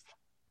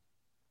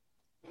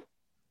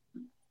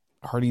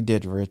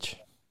did, Rich.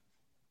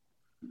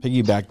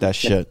 Piggyback that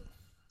shit.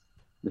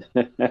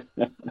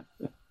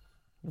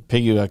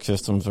 Piggyback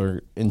systems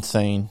are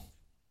insane.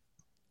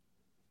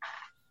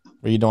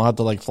 Where you don't have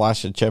to like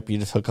flash a chip, you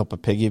just hook up a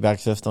piggyback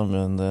system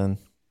and then.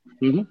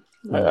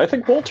 Mm-hmm. I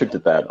think Walter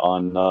did that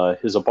on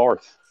his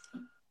Abarth.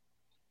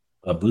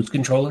 A boost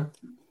controller?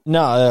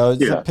 No,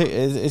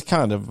 it's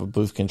kind of a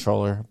boost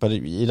controller, but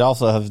it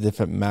also has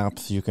different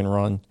maps you can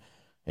run.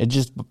 It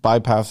just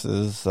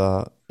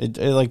bypasses. It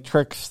like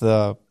tricks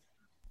the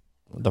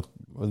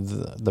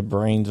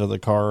brains of the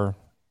car,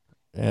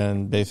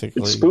 and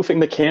basically it's spoofing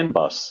the CAN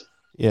bus.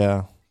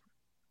 Yeah.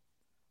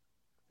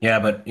 Yeah,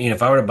 but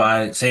if I were to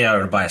buy a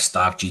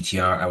stock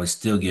GTR, I would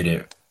still get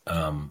it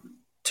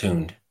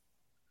tuned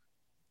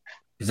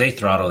because they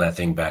throttle that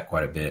thing back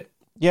quite a bit.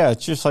 Yeah,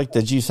 it's just like the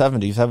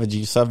G70s have a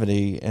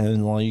G70,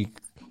 and like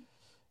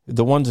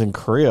the ones in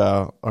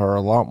Korea are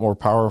a lot more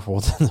powerful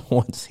than the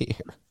ones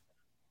here.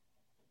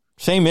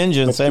 Same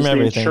engine, same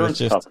everything.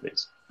 Insurance it's just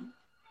companies.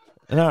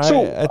 No,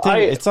 I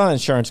think it's not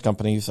insurance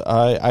companies.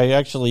 I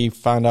actually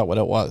found out what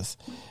it was.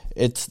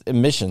 It's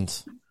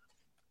emissions.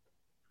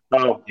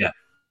 Oh, yeah.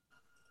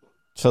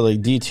 So they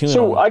detune.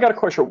 So I got a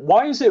question.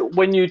 Why is it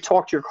when you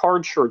talk to your car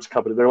insurance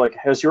company, they're like,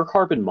 "Has your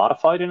car been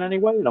modified in any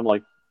way?" And I'm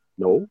like,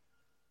 "No."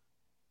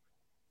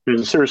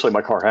 And seriously,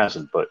 my car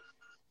hasn't. But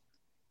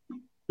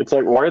it's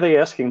like, why are they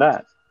asking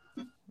that?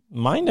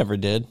 Mine never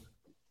did.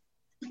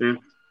 At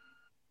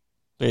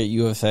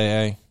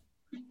USAA.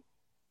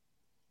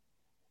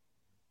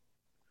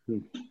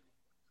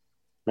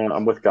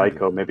 I'm with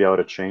Geico. Maybe I ought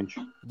to change.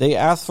 They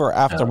ask for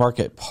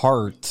aftermarket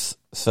parts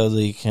so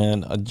they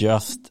can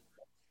adjust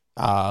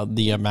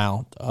the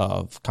amount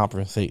of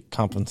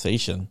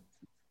compensation.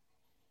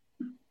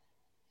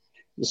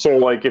 So,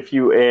 like, if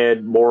you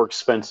add more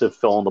expensive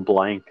fill in the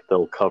blank,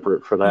 they'll cover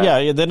it for that?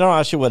 Yeah, they don't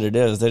ask you what it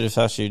is. They just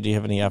ask you, do you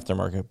have any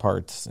aftermarket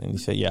parts? And you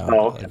say, yeah.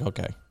 Okay. Like,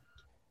 okay.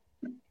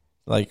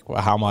 Like,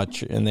 how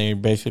much? And they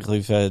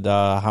basically said,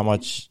 how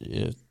much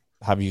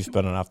have you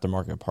spent on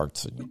aftermarket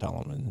parts? And you tell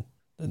them, and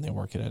then they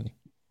work it in.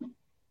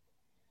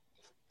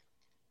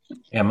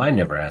 Yeah, mine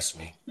never asked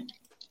me.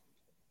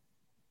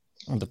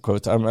 The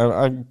quotes.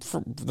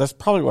 That's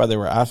probably why they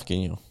were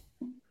asking you,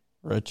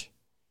 Rich.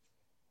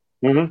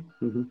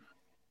 Mm-hmm. Mm-hmm.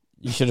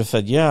 You should have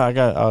said, "Yeah, I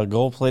got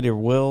gold-plated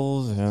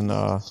wheels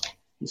and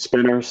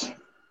spinners."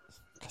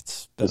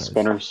 The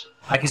spinners.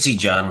 I can see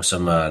John with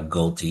some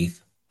gold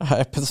teeth.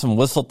 I put some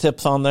whistle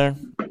tips on there.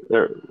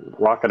 They're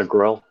rocking a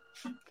grill.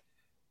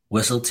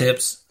 Whistle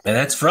tips, and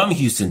that's from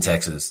Houston,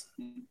 Texas.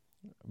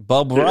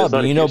 Bub Rub.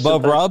 You know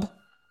Bub Rub?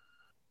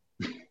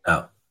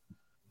 No.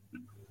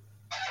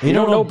 You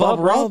don't know Bub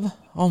Rub?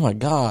 Oh my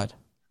God!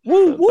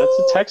 Woo, woo.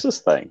 That's a Texas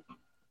thing.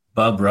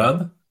 Bub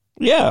Rub?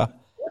 Yeah.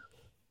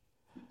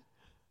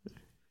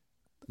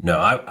 No,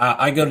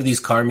 I go to these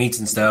car meets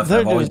and stuff.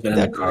 I've always been in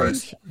the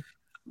cars.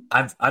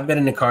 I've been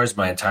in the cars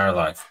my entire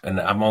life, and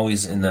I'm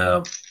always in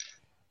the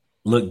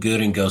look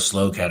good and go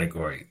slow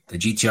category. The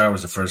GTR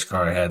was the first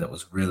car I had that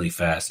was really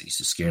fast. It used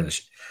to scare the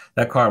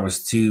that car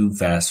was too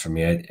fast for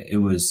me.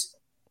 It was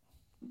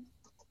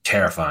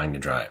terrifying to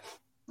drive.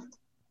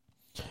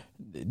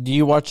 Do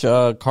you watch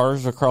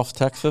Cars Across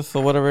Texas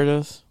or whatever it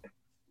is?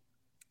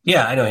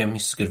 Yeah, I know him.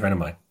 He's a good friend of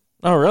mine.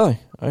 Oh, really?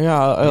 Yeah,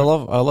 I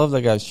love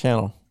that guy's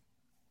channel.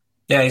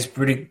 Yeah, he's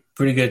pretty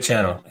good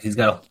channel. He's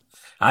got.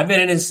 I've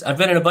been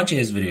in a bunch of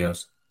his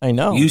videos. I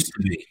know. Used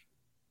to be.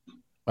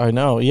 I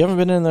know. You haven't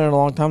been in there in a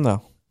long time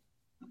though.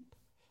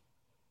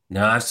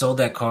 No, I sold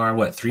that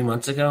car 3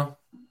 months ago.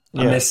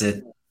 Yeah. I miss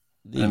it.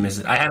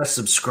 I had a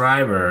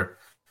subscriber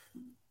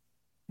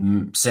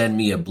send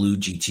me a blue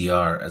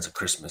GTR as a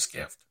Christmas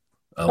gift.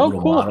 A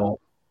little cool.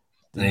 model.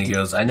 And he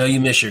goes, I know you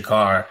miss your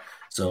car,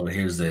 so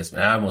here's this.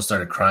 Man, I almost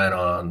started crying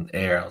on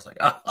air. I was like,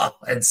 oh,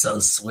 that's so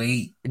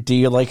sweet. Do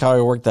you like how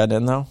I worked that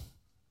in, though?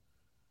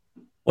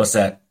 What's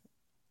that?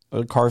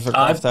 Cars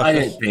Across Texas? I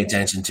didn't pay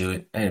attention to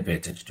it.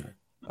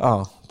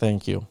 Oh,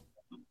 thank you.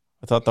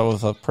 I thought that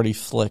was a pretty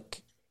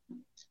slick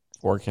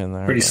work in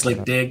there. Pretty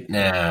slick dig?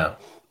 No,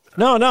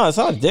 it's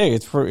not a dig.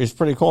 It's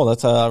pretty cool.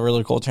 That's a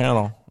really cool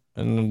channel.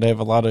 And they have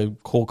a lot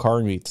of cool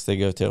car meets they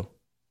go to.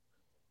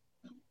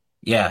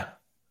 Yeah.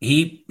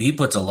 He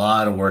puts a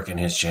lot of work in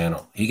his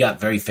channel. He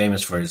got very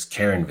famous for his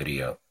Karen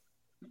video.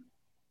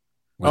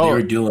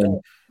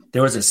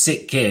 There was a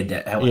sick kid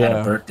that had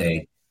a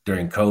birthday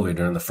during COVID,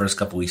 during the first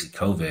couple weeks of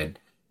COVID.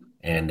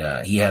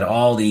 And he had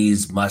all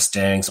these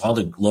Mustangs, all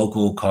the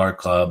local car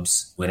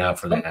clubs went out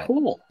for that. Oh,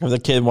 cool. The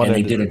kid wanted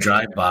and they did a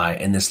drive-by,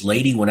 and this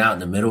lady went out in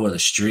the middle of the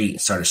street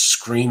and started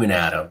screaming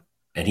at him.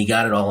 And he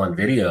got it all on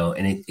video.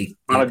 And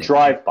on a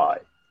drive-by.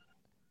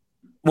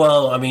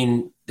 Well, I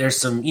mean, there's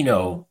some, they're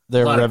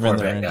a lot of revving Corvette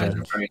their guys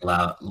engines. are very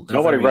loud.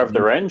 Nobody revved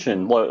their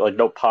engine, like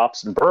no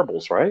pops and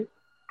burbles, right?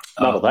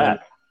 None of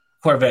that.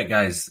 Corvette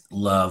guys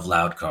love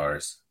loud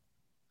cars.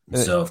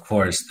 So, of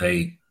course,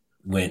 they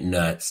went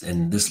nuts,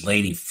 and this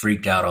lady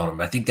freaked out on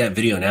him. I think that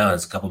video now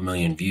has a couple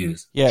million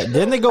views. Yeah,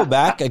 didn't they go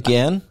back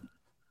again?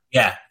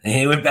 Yeah, and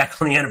he went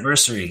back on the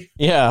anniversary.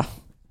 Yeah.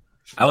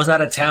 I was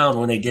out of town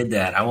when they did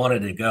that. I wanted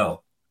to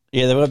go.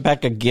 Yeah, they went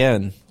back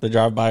again to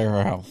drive by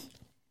her house.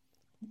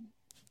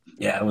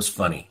 Yeah, it was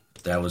funny.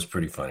 That was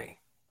pretty funny.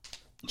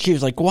 She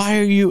was like, why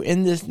are you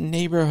in this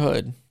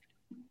neighborhood?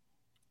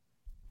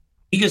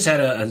 He just had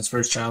his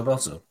first child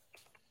also.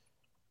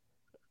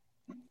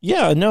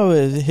 Yeah, no,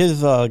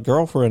 his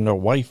girlfriend or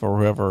wife or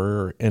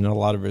whoever are in a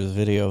lot of his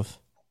videos.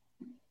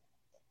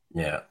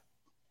 Yeah.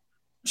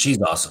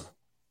 She's awesome.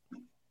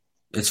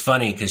 It's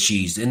funny because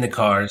she's in the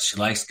cars. She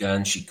likes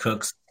guns. She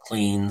cooks,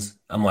 cleans.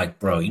 I'm like,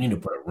 bro, you need to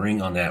put a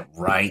ring on that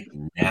right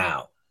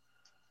now.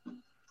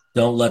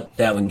 Don't let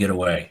that one get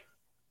away.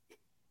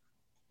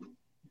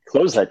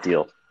 Close that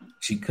deal.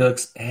 She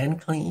cooks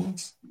and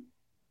cleans?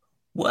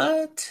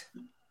 What?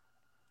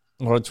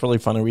 Well, it's really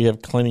funny. We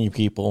have cleaning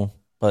people,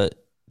 but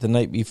the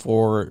night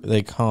before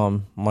they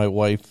come, my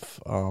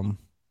wife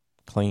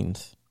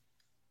cleans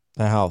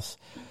the house.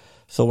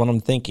 So what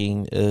I'm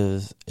thinking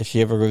is if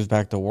she ever goes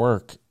back to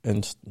work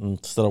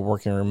instead of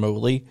working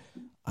remotely,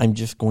 I'm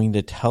just going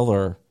to tell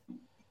her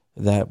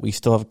that we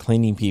still have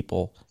cleaning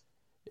people.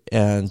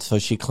 And so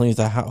she cleans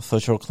the house, so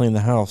she'll clean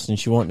the house and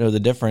she won't know the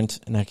difference.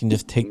 And I can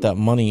just take that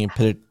money and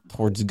put it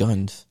towards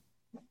guns.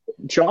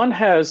 John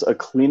has a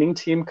cleaning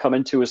team come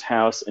into his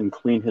house and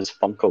clean his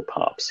Funko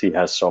Pops. He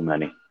has so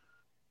many.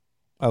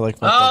 I like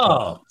Funko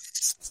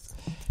Pops.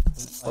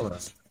 Hold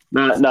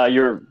on. No,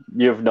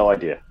 you have no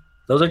idea.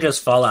 Those are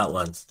just Fallout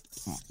ones.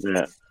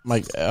 Yeah.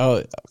 Like,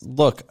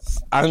 look,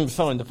 I'm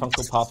showing the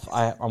Funko Pops.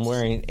 I'm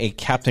wearing a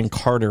Captain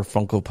Carter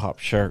Funko Pop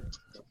shirt.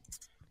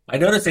 I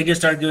noticed they just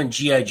started doing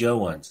G.I. Joe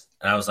ones.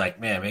 And I was like,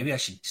 man, maybe I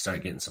should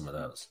start getting some of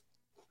those.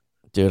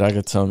 Dude, I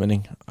got so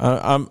many.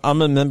 I'm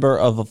a member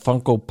of a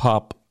Funko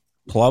Pop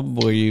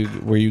club where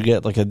you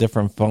get like a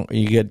different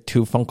you get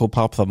 2 Funko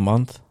Pops a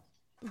month.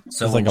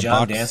 So it's when like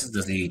John dances,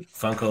 does he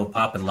Funko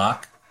Pop and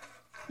lock?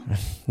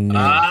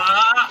 No.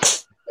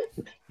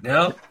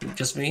 No,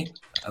 just me.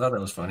 I thought that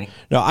was funny.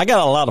 No, I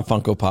got a lot of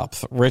Funko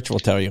Pops. Rich will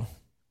tell you.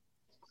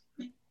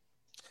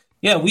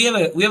 Yeah, we have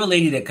a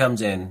lady that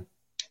comes in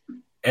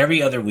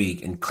every other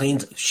week and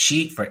cleans a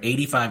sheet for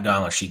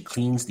 $85. She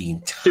cleans the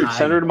entire Dude,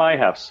 send her to my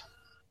house.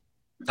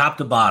 Top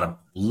to bottom.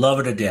 Love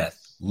her to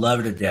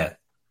death.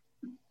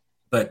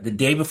 But the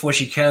day before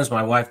she comes,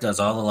 my wife does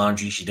all the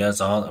laundry. She does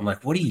all. I'm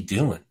like, what are you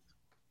doing?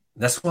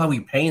 That's why we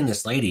paying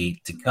this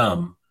lady to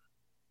come.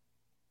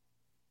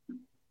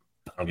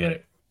 I don't get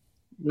it.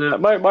 Yeah,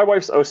 my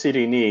wife's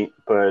OCD neat,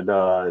 but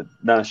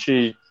no,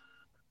 she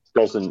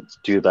doesn't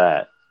do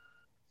that.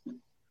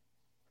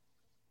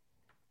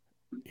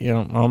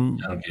 Yeah, I don't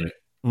get it.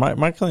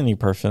 my cleaning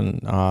person,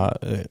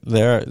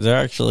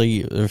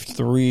 there's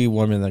 3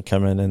 women that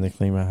come in and they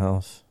clean my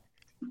house.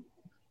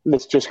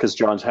 It's just because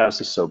John's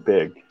house is so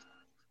big.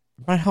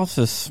 My house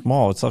is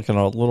small. It's like in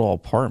a little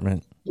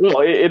apartment.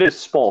 Well, it is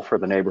small for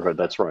the neighborhood.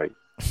 That's right.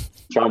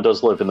 John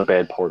does live in the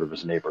bad part of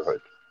his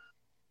neighborhood.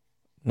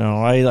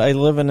 No, I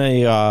live in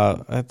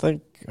I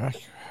think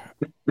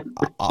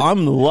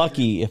I'm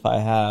lucky if I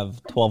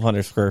have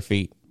 1,200 square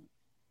feet.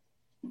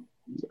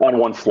 On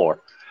one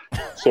floor.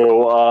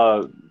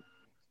 So,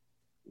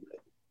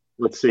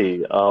 let's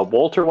see.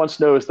 Walter wants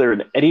to know, is there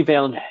an Eddie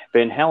Van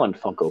Halen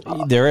Funko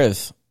Pop? There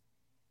is.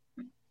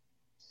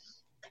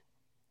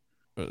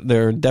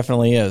 There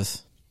definitely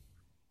is.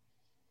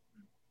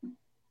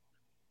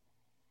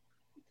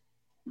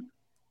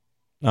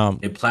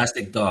 A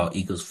plastic doll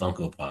equals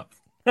Funko Pop.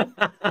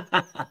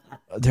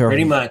 They're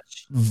Pretty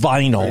much.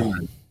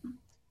 Vinyl.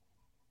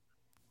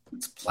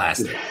 It's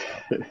plastic.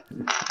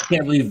 I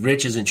can't believe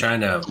Rich isn't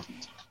trying to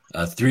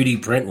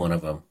 3D print one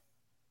of them.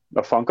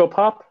 A Funko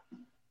Pop?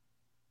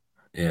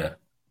 Yeah.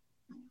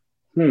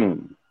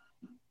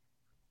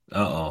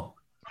 Uh-oh.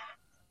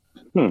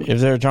 If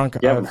they're John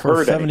You haven't for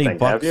heard $70, anything,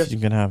 have you? you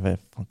can have a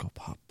Funko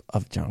Pop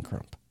of John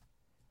Crump.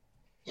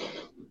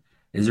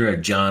 Is there a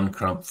John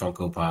Crump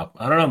Funko Pop?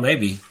 I don't know,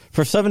 maybe.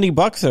 For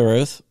 $70 there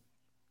is.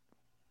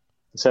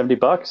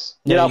 $70?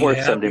 Yeah, Not you worth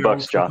have your $70, own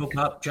John. Funko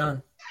Pop,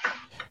 John?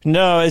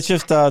 No, it's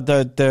just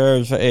that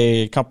there's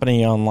a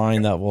company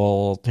online that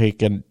will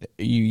take and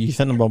you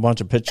send them a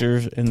bunch of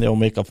pictures and they'll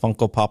make a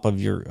Funko Pop of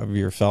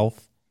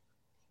yourself.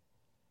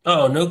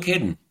 Oh, no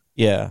kidding.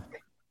 Yeah.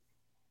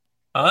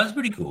 Oh, that's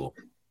pretty cool.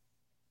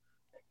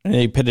 And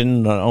they put it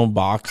in their own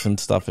box and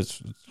stuff.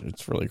 It's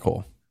really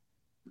cool.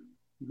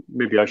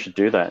 Maybe I should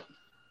do that.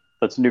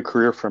 That's a new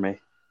career for me.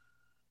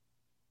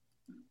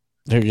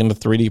 They're going to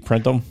 3D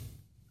print them?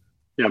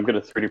 Yeah, I'm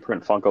going to 3D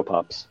print Funko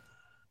Pops.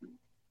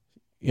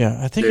 Yeah,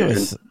 I think it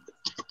was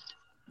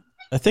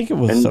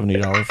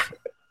 $70.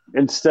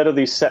 Instead of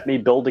these set me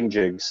bending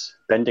jigs.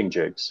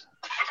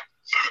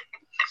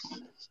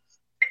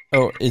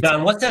 Oh, it's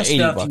John, what's that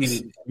stuff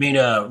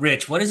 $80.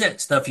 Rich, what is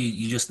that stuff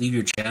you just leave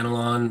your channel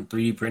on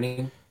 3D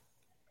printing?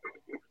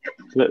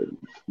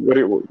 What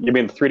you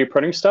mean, the 3D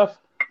printing stuff?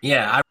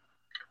 Yeah,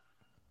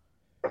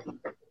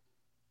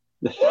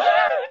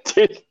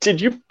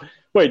 Did you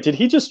wait? Did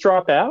he just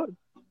drop out?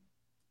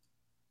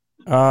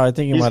 I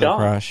think he He's might have gone.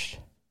 crashed.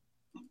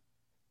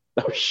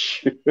 Oh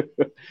shoot!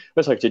 I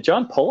was like, did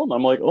John pull him?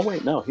 I'm like, oh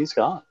wait, no, he's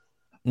gone.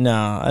 No,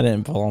 I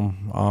didn't pull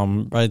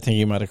him. I think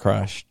he might have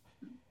crashed.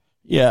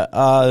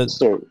 Yeah.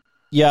 So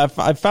Yeah,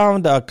 I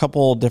found a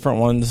couple different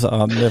ones.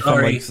 They're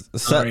from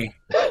sorry.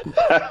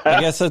 I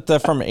guess that they're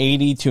from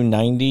 80 to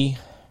 90.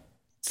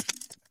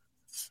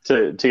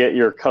 to get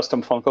your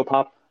custom Funko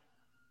Pop.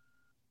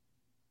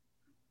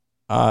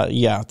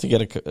 Yeah, to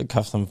get a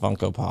custom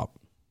Funko Pop.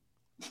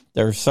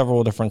 There are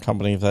several different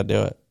companies that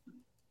do it.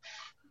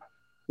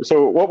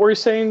 So what were you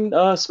saying,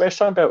 Smash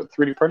Time, about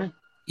 3D printing?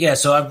 Yeah,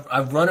 so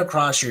I've run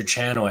across your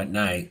channel at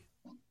night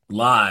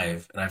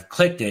live, and I've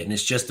clicked it, and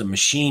it's just a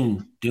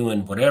machine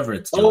doing whatever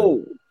it's doing.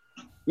 Oh,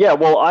 yeah.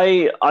 Well,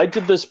 I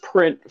did this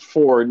print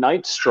for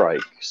Night Strike,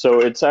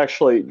 so it's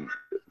actually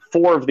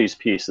 4 of these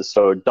pieces,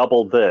 so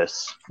double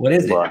this. What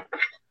is it?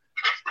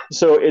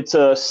 So it's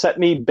a set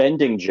me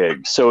bending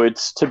jig. So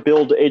it's to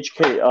build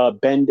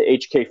bend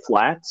HK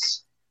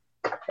flats,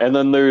 and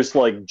then there's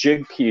like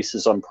jig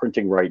pieces I'm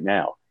printing right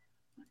now.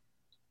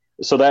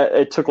 So that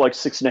it took like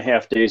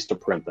 6.5 days to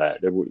print that.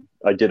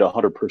 I did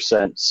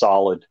 100%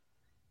 solid.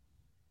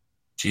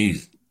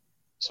 Jeez.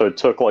 So it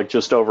took like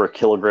just over 1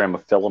 kilogram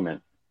of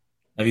filament.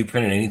 Have you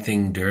printed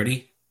anything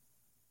dirty?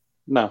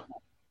 No,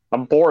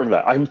 I'm boring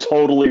that. I'm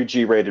totally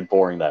G-rated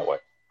boring that way.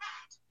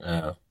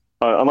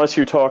 Unless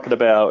you're talking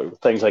about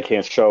things I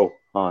can't show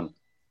on,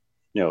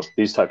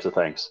 these types of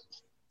things.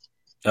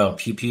 Oh,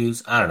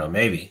 pew-pews? I don't know,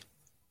 maybe.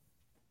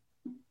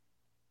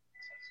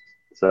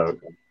 So,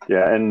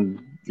 yeah, and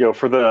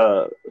for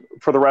the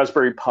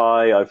Raspberry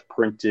Pi, I've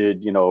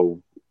printed,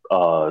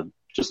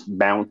 just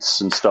mounts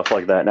and stuff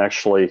like that. And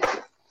actually,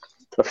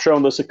 I've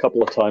shown this a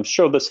couple of times.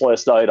 Showed this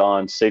last night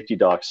on Safety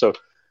Doc. So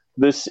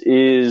this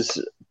is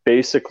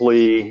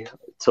basically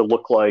to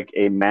look like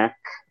a Mac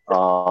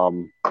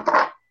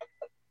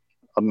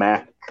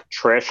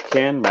trash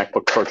can,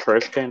 MacBook Pro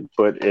trash can,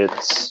 but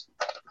it's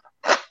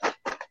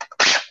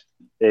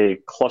a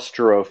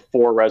cluster of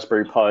 4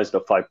 Raspberry Pis,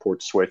 a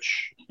 5-port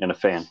switch, and a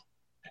fan.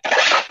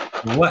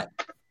 What?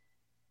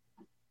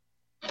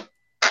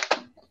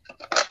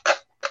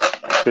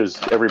 Because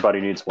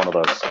everybody needs one of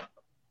those.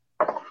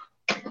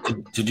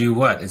 To do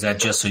what? Is that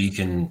just so you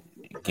can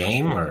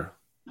game, or?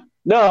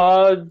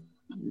 No,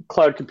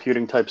 cloud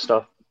computing type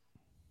stuff.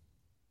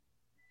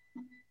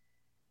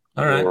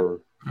 All right. Or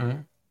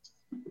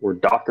or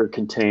Docker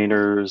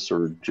containers,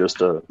 or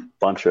just a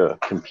bunch of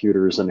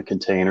computers in a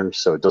container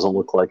so it doesn't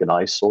look like an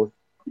eyesore.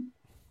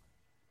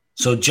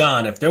 So,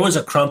 John, if there was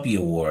a Crumpy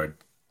Award,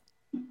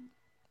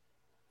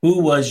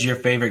 who was your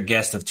favorite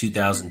guest of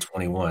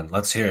 2021?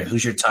 Let's hear it.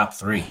 Who's your top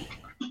 3?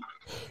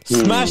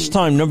 Smash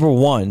Time number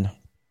 1.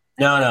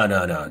 No.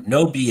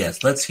 No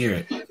BS. Let's hear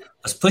it.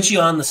 Let's put you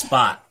on the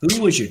spot.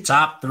 Who was your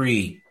top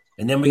 3?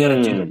 And then we got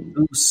to do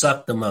who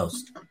sucked the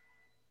most.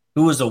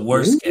 Who was the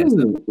worst guest?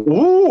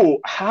 Ooh,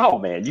 how,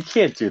 man? You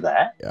can't do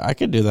that. Yeah, I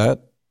could do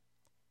that.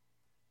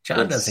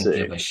 John doesn't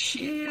give a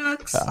shit.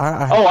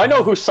 I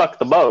know who sucked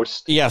the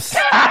most. Yes.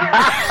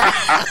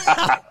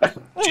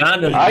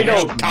 John doesn't I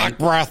know. Cock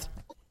breath.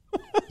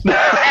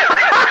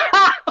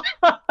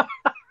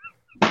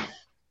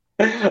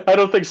 I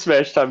don't think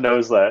Smash Time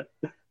knows that.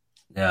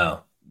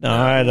 No.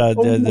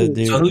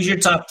 Dude. So who's your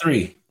top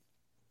 3?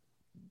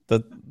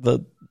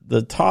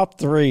 The top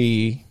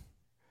 3.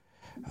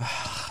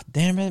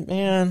 Damn it,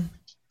 man!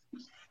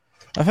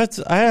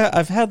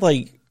 I've had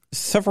like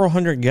several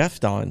hundred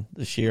guests on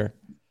this year.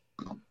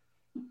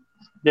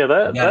 Yeah,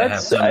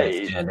 that's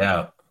stand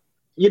out.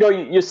 You know,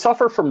 you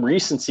suffer from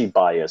recency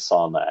bias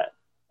on that,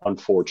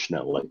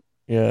 unfortunately.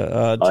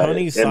 Yeah,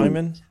 Tony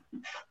Simon.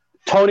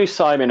 Tony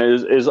Simon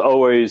is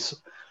always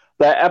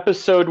that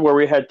episode where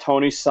we had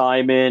Tony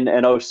Simon,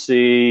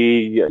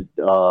 NOC,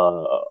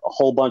 a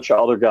whole bunch of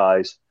other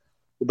guys.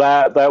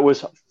 That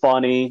was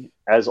funny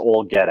as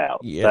all get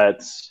out. Yeah.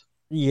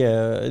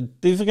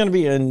 These are going to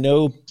be in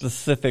no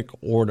specific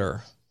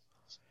order.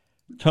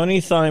 Tony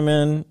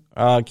Simon,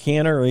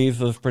 Keanu Reeves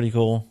was pretty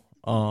cool.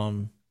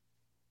 Keanu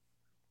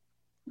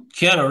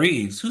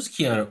Reeves? Who's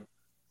Keanu?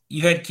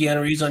 You had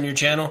Keanu Reeves on your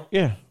channel?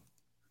 Yeah.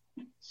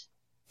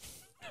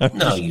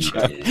 No, you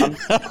didn't.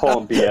 I'm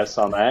calling BS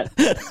on that.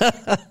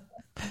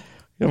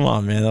 Come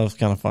on, man. That was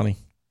kind of funny.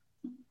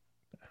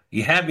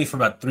 You had me for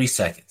about 3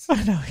 seconds.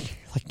 I know.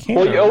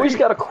 Well, you always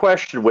got a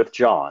question with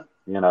John,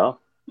 you know?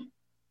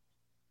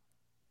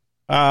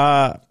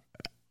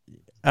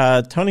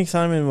 Tony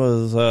Simon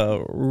was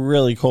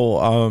really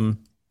cool.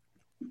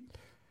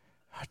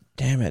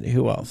 Damn it,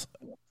 who else?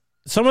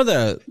 Some of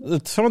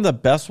the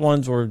best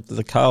ones were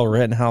the Kyle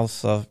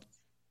Rittenhouse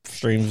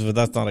streams, but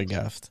that's not a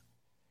guest.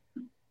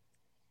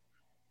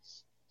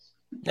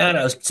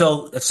 No.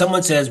 So if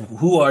someone says,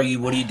 "Who are you?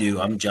 What do you do?"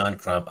 I'm John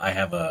Crump. I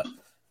have a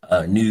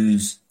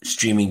news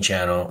streaming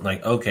channel.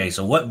 Like, okay,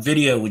 so what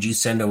video would you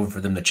send over for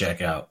them to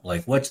check out?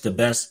 Like, what's the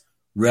best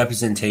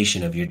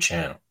representation of your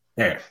channel?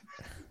 There.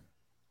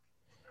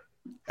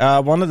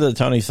 One of the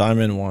Tony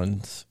Simon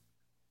ones,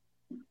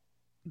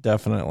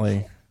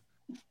 definitely.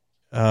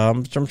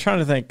 I'm trying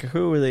to think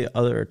who are the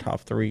other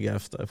top 3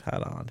 guests I've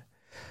had on.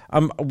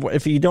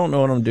 If you don't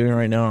know what I'm doing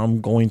right now,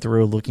 I'm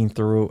looking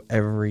through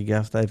every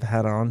guest I've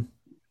had on.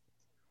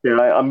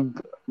 Yeah,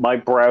 my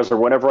browser.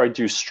 Whenever I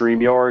do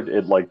StreamYard,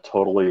 it like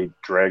totally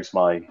drags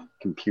my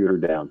computer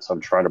down. So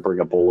I'm trying to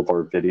bring up all of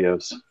our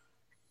videos.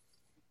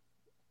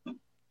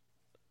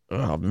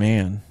 Oh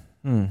man.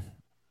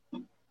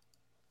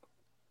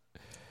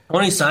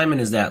 Tony Simon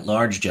is that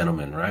large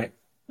gentleman, right?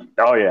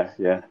 Oh yeah.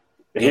 I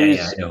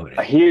know it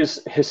is. He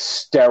is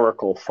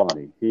hysterical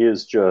funny. He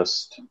is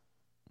just.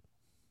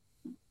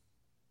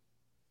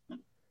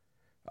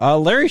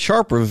 Larry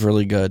Sharper was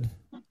really good.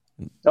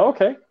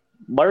 Okay.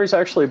 Larry's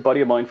actually a buddy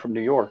of mine from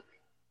New York.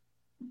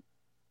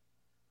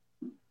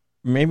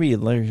 Maybe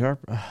Larry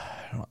Sharper.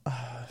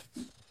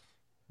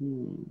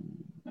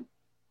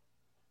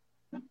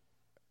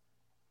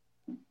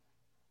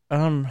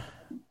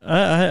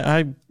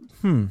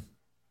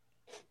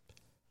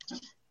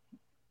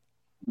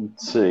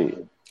 Let's see.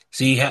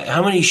 See,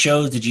 how many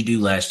shows did you do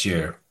last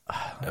year?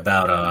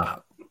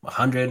 About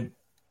 100?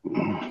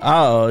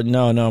 Oh,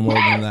 no, more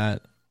than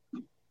that.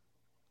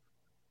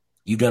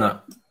 You've done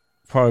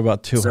probably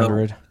about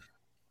 200.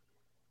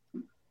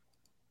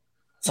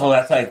 So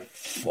that's like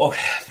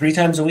 3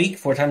 times a week,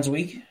 4 times a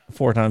week?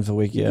 4 times a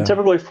week, yeah.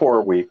 Typically 4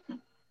 a week. So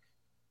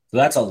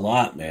that's a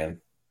lot, man.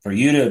 For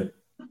you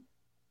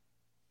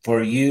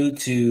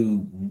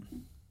to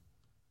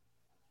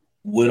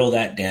whittle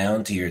that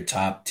down to your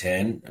top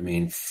 10, I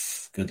mean,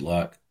 good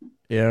luck.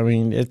 Yeah, I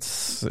mean,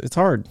 it's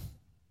hard.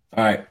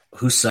 All right,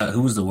 who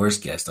was the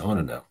worst guest? I want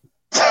to know.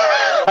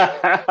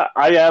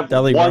 I have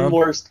Deli one Brown.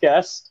 worst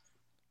guest.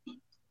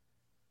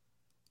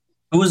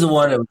 Who was the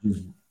one that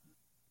was...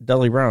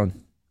 Deli Brown.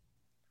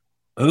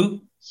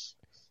 Who?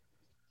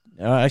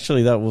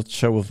 Actually, that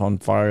show was on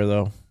fire,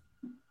 though.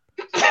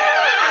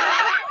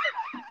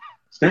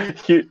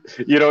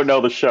 You don't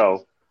know the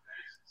show.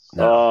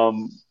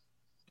 No.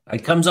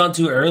 It comes on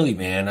too early,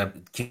 man.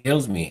 It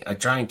kills me. I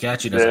try and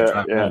catch it as I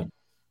drive home.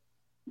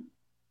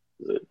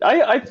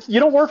 You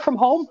don't work from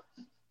home?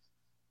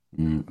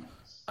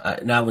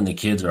 Not when the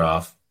kids are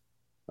off.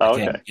 I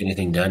can't get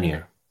anything done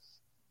here.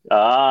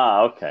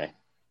 Okay.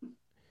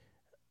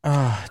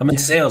 I'm in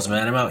sales,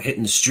 man. I'm out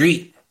hitting the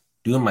street,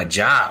 doing my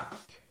job.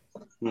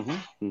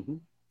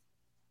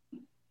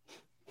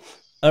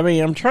 I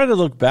mean, I'm trying to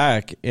look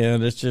back,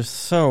 and it's just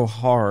so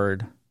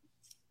hard.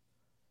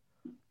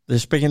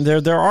 speaking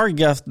there are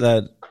guests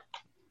that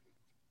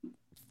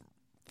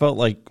felt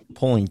like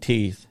pulling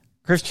teeth.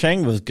 Chris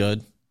Chang was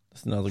good.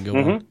 That's another good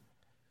one.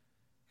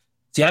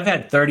 See, I've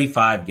had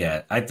 35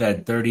 guests. I've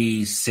had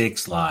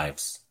 36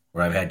 lives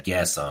where I've had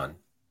guests on.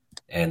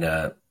 And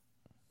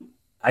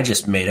I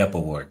just made up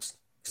awards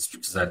just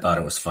because I thought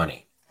it was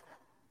funny.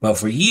 But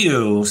for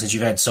you, since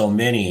you've had so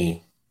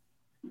many,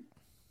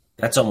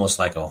 that's almost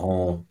like a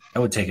whole... That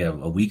would take a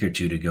week or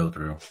two to go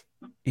through.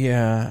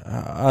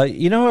 Yeah.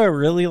 You know what I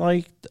really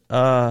liked?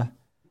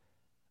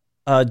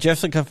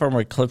 Jessica from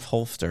Eclipse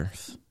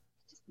Holsters.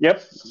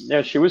 Yep.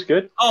 Yeah, she was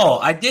good. Oh,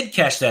 I did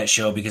catch that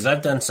show because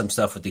I've done some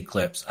stuff with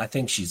Eclipse. I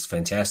think she's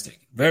fantastic.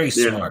 Very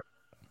smart.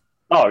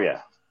 Oh,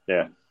 yeah.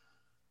 Yeah.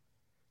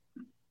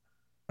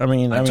 I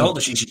mean, told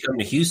her she should come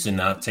to Houston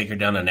and I'll take her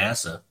down to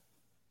NASA.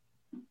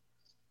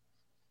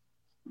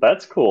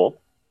 That's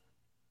cool.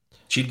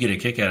 She'd get a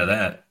kick out of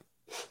that.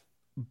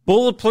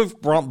 Bulletproof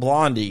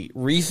Blondie,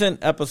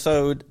 recent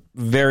episode,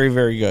 very,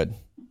 very good.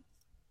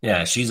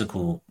 Yeah, she's a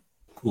cool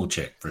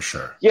chick for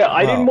sure. Yeah,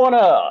 I didn't want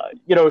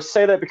to,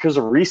 say that because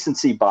of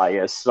recency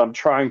bias. I'm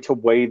trying to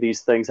weigh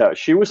these things out.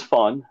 She was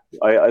fun.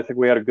 I think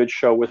we had a good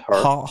show with her.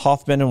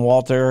 Hoffman and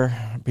Walter,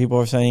 people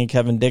are saying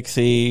Kevin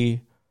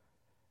Dixie.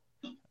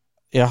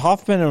 Yeah,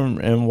 Hoffman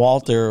and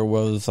Walter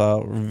was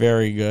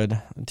very good.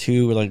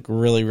 Two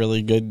really,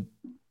 really good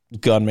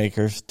gun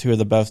makers. Two of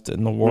the best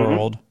in the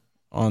world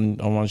on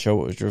one show,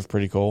 which was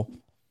pretty cool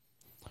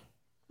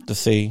to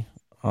see.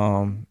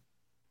 A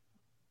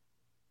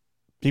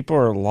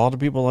lot of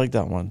people like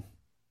that one.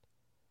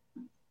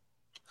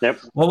 Yep.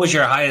 What was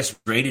your highest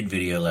rated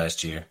video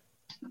last year?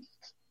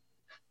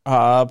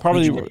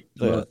 Probably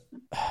the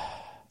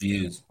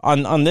views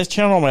on this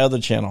channel or my other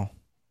channel.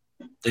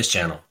 This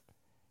channel.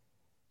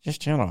 This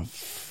channel.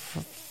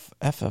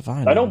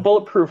 FFI. I know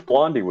Bulletproof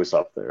Blondie was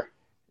up there.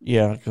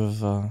 Yeah,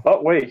 because. Oh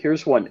wait,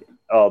 here's one.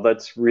 Oh,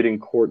 that's reading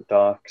court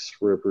docs.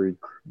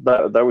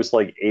 That was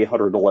like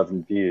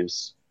 811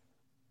 views.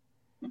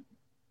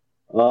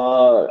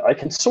 I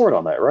can sort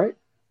on that, right?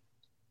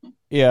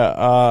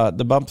 Yeah,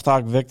 the Bump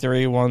Stock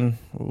Victory one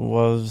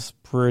was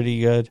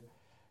pretty good.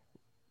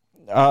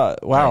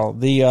 Wow,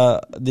 the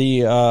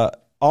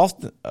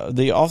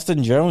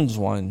Austin Jones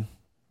one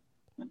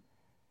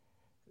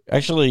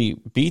actually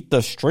beat the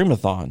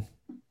Streamathon.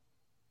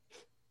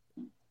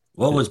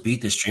 What was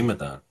beat the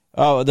Streamathon?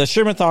 Oh, the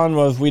Streamathon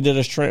was we did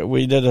a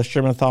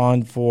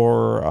Streamathon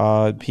for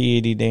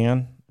P80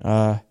 Dan.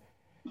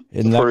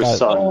 And that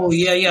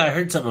I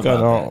heard something about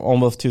that.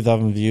 Almost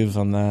 2,000 views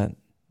on that.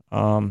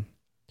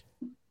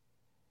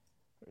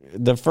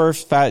 The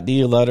first Fat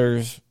D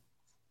letters,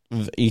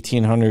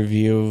 1,800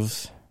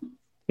 views.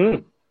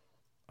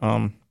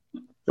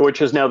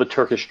 Which is now the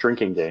Turkish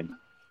drinking game.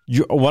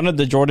 One of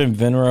the Jordan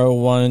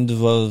Vinro ones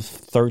was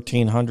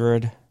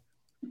 1,300.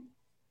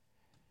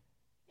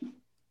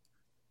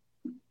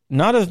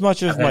 Not as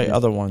much as my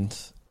other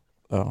ones.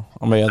 Oh,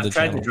 on my other channel. I've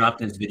tried to drop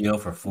this video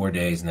for 4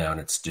 days now, and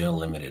it's still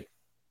limited.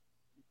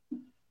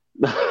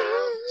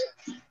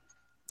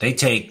 They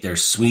take their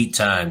sweet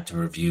time to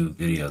review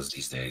videos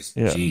these days.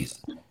 Yeah. Jeez.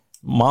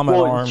 Mom at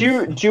Arms.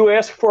 Do you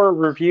ask for a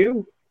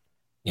review?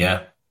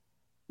 Yeah.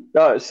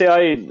 See,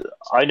 I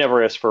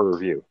never ask for a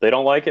review. They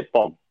don't like it,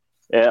 boom.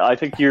 I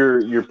think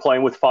you're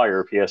playing with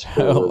fire if you ask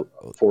for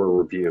a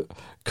review.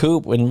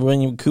 Coop,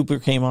 when Cooper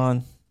came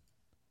on,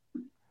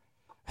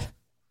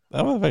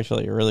 that was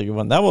actually a really good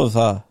one. That was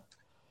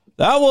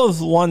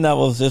one that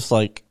was just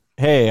like,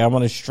 hey, I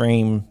want to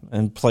stream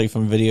and play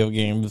some video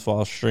games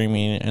while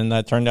streaming, and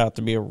that turned out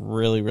to be a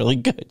really, really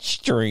good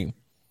stream.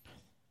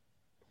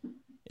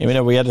 Even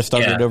though we had to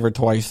start it over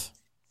twice.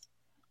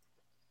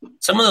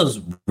 Some of those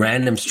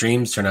random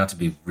streams turn out to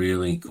be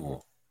really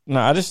cool. No,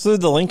 I just threw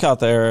the link out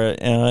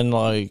there, and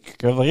I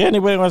was like,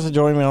 anybody wants to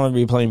join me, I'm going to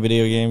be playing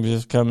video games,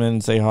 just come in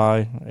and say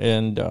hi.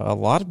 And a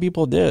lot of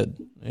people did.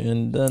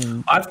 And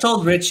then I've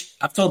told Rich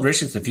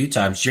this a few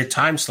times, your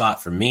time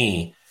slot for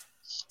me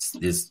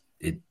is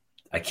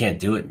I can't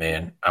do it,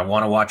 man. I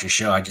want to watch a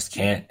show. I just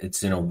can't.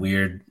 It's in a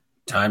weird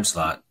time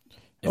slot.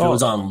 If it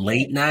was on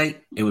late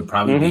night, it would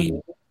probably be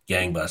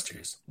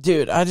gangbusters.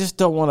 Dude, I just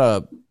don't want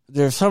to.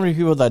 There's so many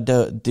people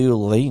that do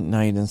late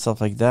night and stuff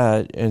like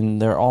that,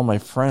 and they're all my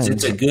friends.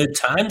 It's a good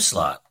time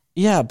slot.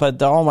 Yeah, but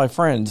they're all my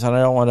friends, and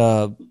I don't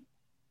want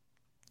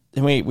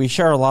to. We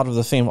share a lot of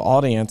the same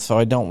audience, so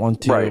I don't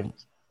want to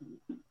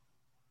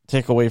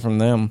take away from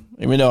them.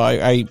 Even though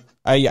I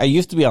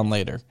used to be on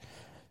later.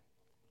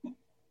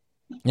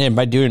 And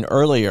by doing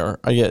earlier,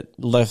 I get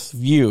less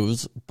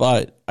views,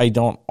 but I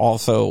don't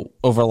also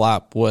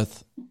overlap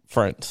with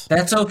friends.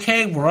 That's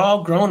okay. We're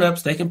all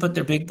grown-ups. They can put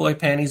their big boy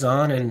panties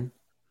on and...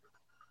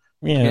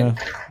 Yeah.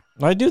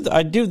 I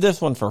do this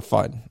one for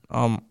fun.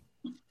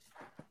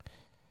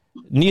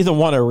 Neither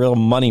one are real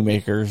money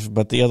makers,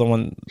 but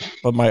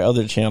my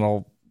other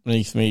channel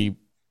makes me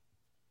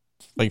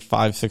like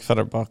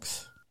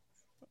 $500-$600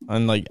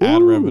 on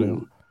ad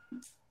revenue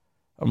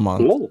a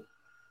month. Cool.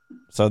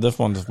 So this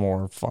one's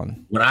more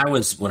fun. When I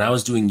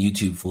was doing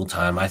YouTube full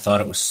time, I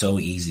thought it was so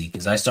easy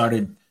because I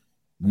started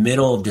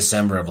middle of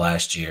December of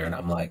last year, and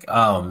I'm like,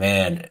 oh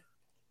man,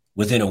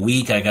 within a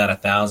week I got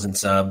 1,000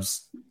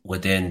 subs.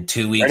 Within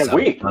 2 weeks,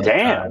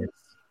 Damn.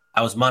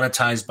 I was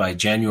monetized by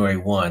January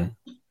 1.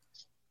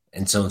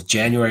 And so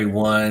January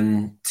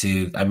 1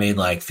 I made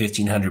like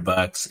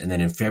 $1,500, and then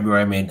in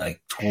February I made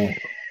like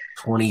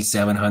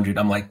 $2,700.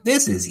 I'm like,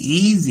 this is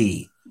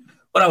easy.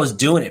 But I was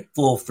doing it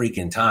full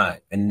freaking time.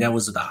 And that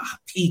was the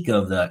peak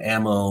of the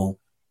ammo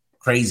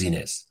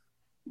craziness.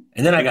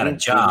 And then I got a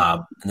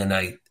job, and then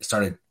I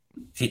started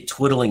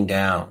twiddling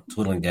down.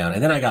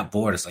 And then I got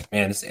bored. It's like,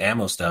 man, this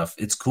ammo stuff,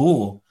 it's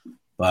cool,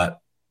 but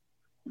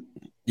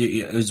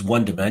it was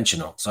one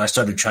dimensional. So I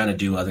started trying to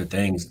do other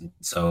things. And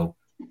so,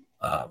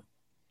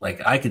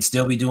 like I could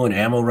still be doing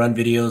ammo run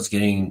videos,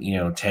 getting,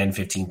 10,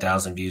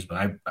 15,000 views,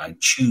 but I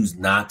choose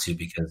not to,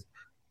 because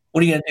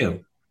what are you going to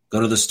do? Go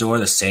to the store,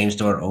 the same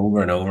store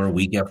over and over,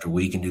 week after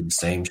week, and do the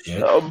same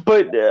shit? I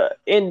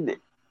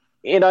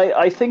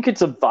think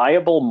it's a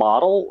viable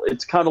model.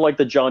 It's kind of like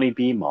the Johnny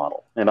B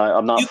model. And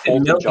I'm not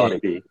faulting Johnny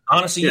B.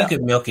 Honestly, you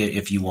could milk it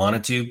if you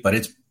wanted to, but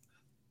it's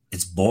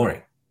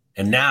boring.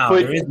 And now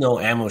there is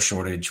no ammo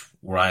shortage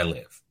where I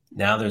live.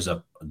 Now there's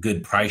a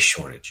good price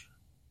shortage.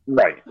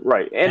 Right.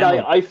 And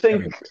I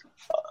think,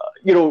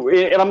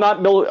 and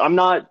I'm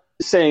not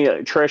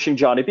saying trashing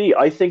Johnny B.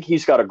 I think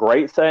he's got a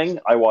great thing.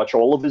 I watch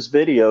all of his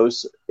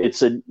videos.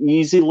 It's an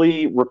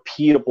easily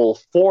repeatable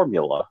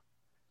formula.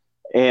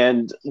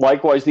 And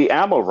likewise, the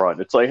ammo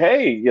run. It's like,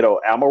 hey,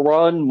 ammo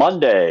run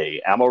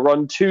Monday, ammo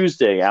run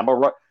Tuesday, ammo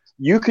run.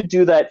 You could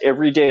do that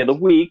every day of the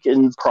week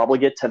and probably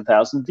get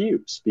 10,000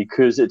 views,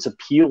 because it's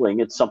appealing.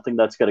 It's something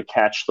that's going to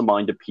catch the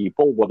mind of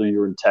people, whether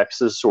you're in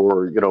Texas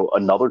or,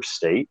 another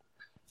state.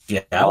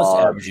 Yeah, I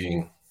was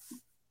averaging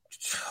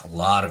a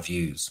lot of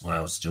views when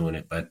I was doing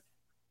it, but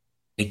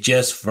it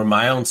just, for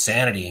my own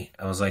sanity,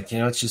 I was like,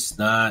 it's just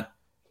not,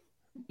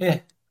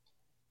 I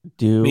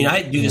do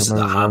this as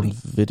a hobby.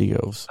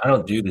 Videos. I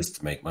don't do this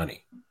to make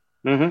money.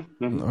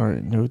 Mm-hmm. Mm-hmm. All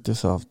right, note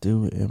this off.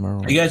 Do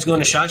MRO. Are you guys going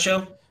to SHOT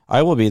Show?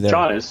 I will be there.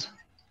 John is.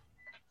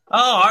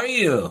 Oh, are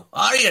you?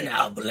 Are you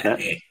now,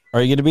 Blackie?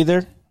 Are you going to be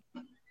there?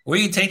 Where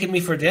are you taking me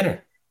for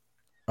dinner?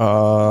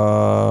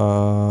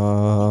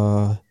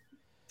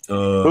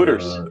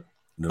 Hooters.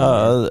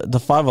 The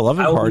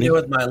 511 I will party. be there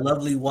with my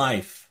lovely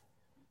wife.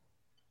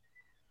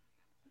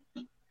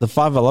 The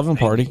 511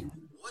 party.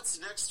 What's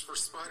next for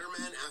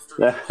Spider-Man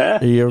after?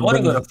 I want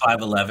to go to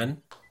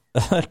 511.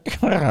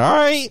 All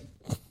right.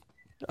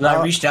 And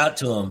I reached out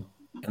to him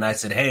and I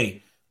said,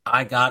 hey,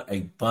 I got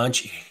a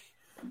bunch.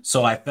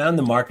 So I found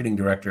the marketing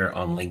director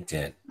on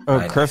LinkedIn. Oh,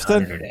 I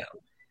Kristen? hunted her down.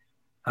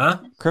 Huh?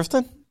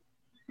 Kristen?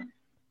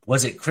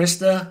 Was it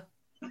Krista?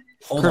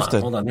 Hold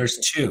on. There's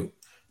two.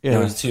 Yeah.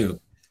 There was two.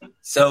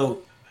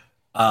 So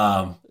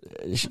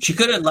she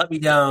could have let me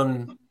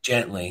down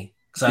gently,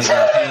 because I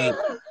got, hey,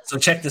 so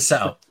check this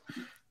out.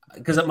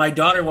 Because my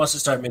daughter wants to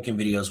start making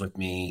videos with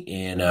me,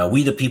 and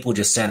We the People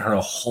just sent her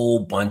a whole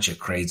bunch of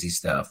crazy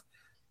stuff.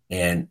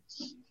 And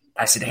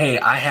I said, hey,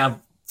 I have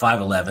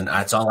 511.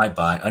 That's all I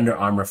buy. Under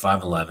Armour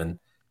 511.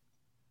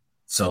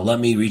 So let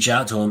me reach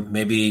out to him.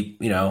 Maybe,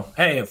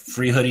 hey, a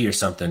free hoodie or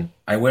something.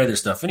 I wear this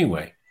stuff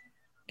anyway.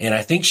 And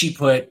I think she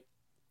put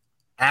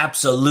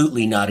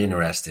absolutely not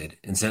interested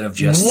instead of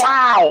just.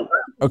 Wow.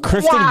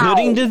 Kristen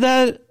Gooding did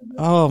that?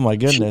 Oh, my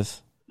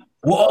goodness.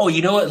 Whoa,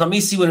 you know what? Let me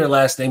see what her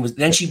last name was.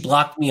 Then she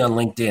blocked me on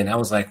LinkedIn. I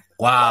was like,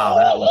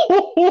 wow.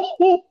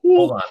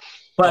 Hold on.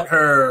 But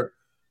her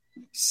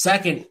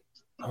second.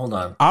 Hold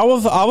on. I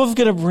was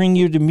gonna bring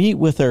you to meet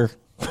with her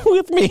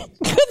with me.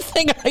 Good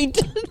thing I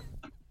did.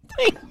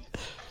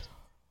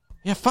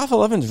 Yeah,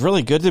 511 is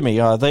really good to me.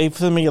 They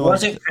sent me. It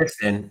wasn't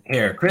Kristen.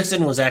 Here,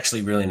 Kristen was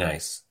actually really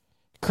nice.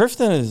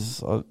 Kristen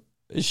is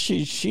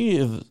she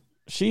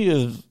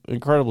is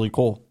incredibly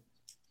cool.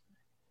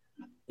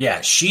 Yeah,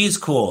 she's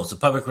cool. It's a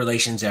public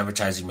relations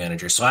advertising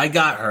manager. So I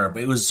got her,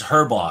 but it was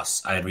her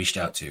boss I had reached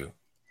out to,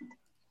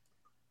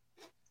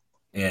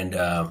 and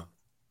I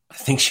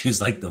think she was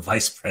like the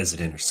vice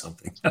president or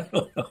something. I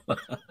don't know.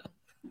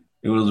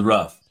 It was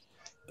rough.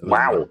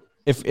 Wow.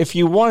 If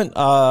you want,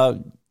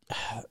 I'm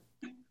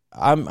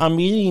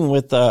meeting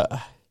with I'm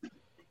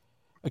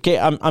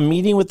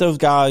meeting with those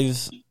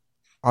guys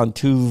on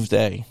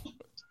Tuesday.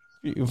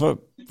 If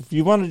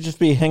you want to just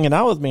be hanging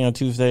out with me on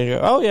Tuesday,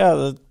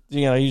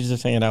 he's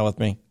just hanging out with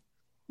me.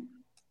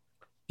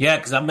 Yeah,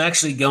 because I'm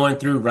actually going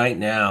through right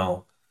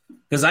now.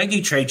 Because I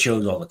do trade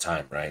shows all the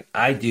time, right?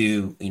 I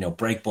do,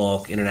 break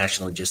bulk,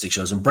 international logistics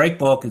shows. And break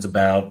bulk is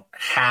about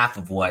half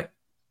of what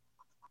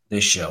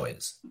this show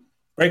is.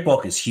 Break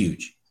bulk is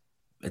huge.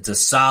 It's a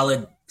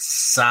solid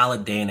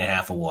day and a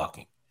half of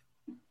walking.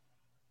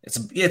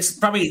 It's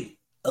probably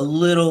a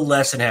little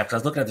less than half, because I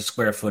was looking at the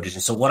square footage.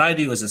 And so what I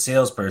do as a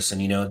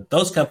salesperson,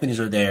 those companies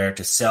are there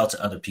to sell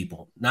to other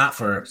people, not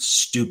for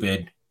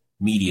stupid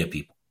media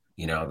people.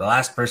 The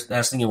last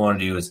thing you want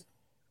to do is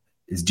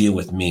deal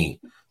with me.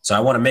 So I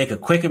want to make a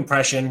quick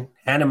impression,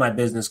 hand in my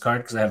business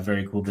card, because I have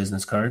very cool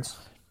business cards.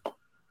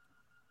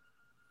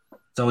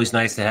 It's always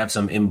nice to have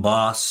some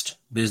embossed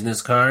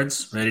business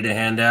cards ready to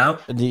hand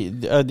out. Do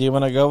you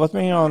want to go with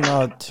me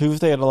on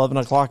Tuesday at 11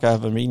 o'clock? I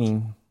have a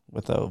meeting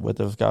with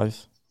those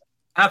guys.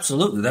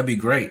 Absolutely. That'd be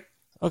great.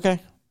 Okay.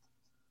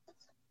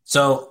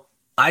 So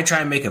I try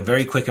and make a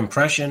very quick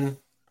impression,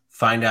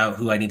 find out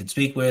who I need to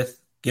speak with,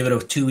 give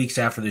it 2 weeks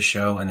after the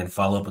show, and then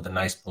follow up with a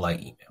nice, polite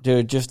email.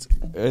 Dude, just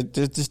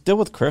deal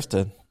with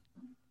Kristen.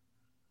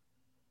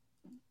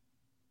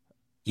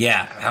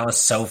 Yeah, that was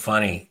so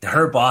funny.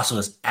 Her boss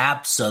was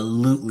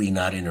absolutely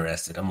not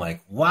interested. I'm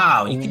like,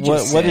 wow. You could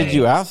just what did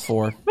you ask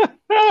for?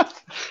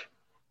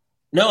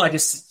 No, I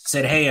just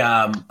said, hey,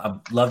 I'd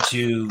love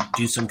to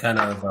do some kind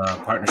of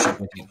partnership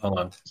with you. Hold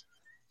on.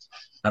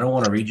 I don't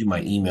want to read you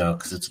my email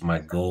because it's my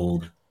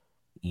gold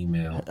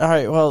email. All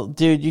right, well,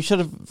 dude, you should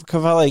have,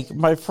 because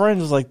my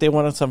friends, they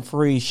wanted some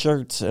free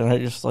shirts, and I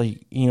just,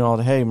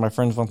 hey, my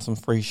friends want some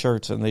free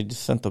shirts, and they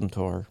just sent them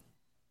to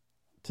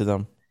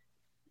them.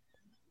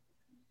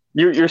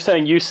 You're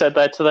saying you said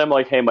that to them,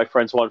 like, hey, my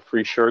friends want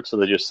free shirts,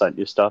 and they just sent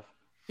you stuff?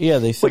 Yeah,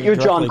 they sent it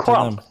directly John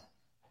Crump. To them.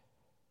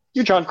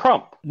 You're John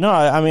Crump. No,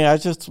 I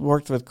just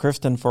worked with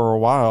Kristen for a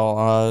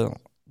while.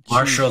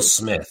 Marshall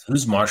Smith.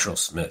 Who's Marshall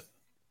Smith?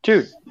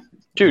 Dude.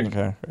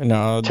 Okay.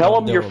 No, tell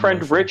him your friend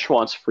Marshall. Rich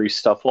wants free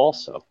stuff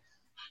also.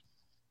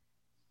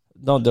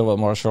 Don't deal with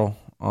Marshall.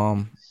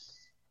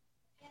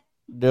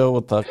 Deal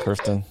with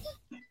Kristen.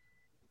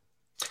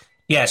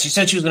 Yeah, she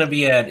said she was going to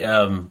be at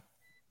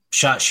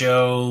SHOT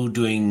Show,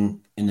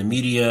 doing in the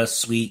media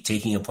suite,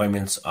 taking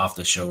appointments off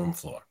the showroom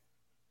floor.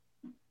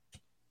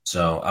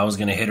 So I was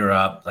going to hit her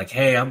up, like,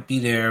 hey, I'll be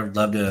there.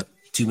 Love to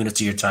 2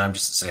 minutes of your time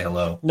just to say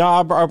hello. No,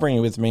 I'll bring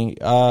you with me.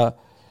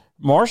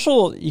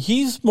 Marshall,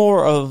 he's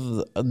more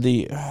of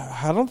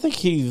I don't think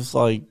he's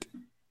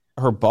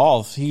her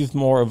boss. He's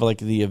more of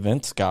the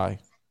events guy.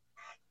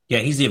 Yeah,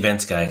 he's the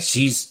events guy.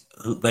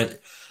 But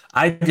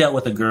I dealt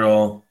with a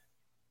girl.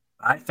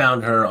 I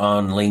found her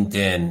on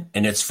LinkedIn,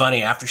 and it's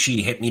funny. After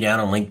she hit me down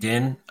on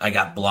LinkedIn, I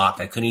got blocked.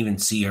 I couldn't even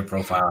see her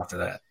profile after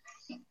that.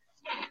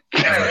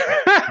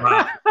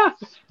 Wow.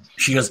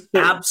 She goes,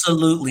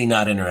 absolutely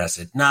not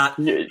interested. Not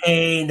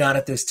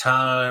at this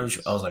time.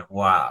 I was like,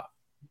 wow.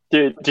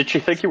 Did she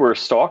think you were a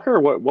stalker?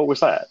 What was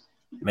that?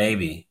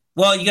 Maybe.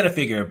 Well, you got to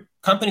figure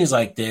companies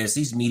like this,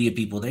 these media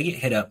people, they get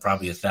hit up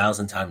probably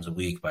 1,000 times a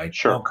week by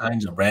all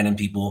kinds of random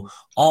people,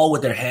 all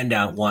with their hand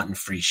out wanting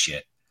free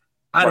shit.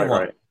 I don't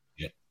want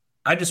shit.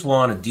 I just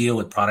want to deal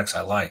with products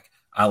I like.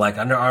 I like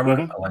Under Armour.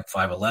 Mm-hmm. I like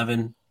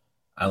 511.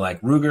 I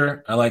like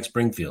Ruger. I like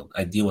Springfield.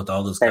 I deal with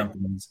all those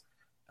companies.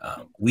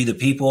 We the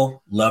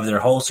People love their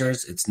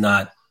holsters. It's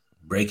not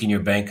breaking your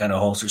bank kind of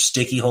holster.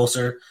 Sticky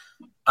holster.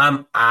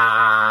 I'm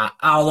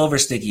all over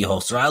Sticky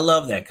holster. I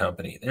love that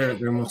company. They're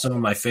some of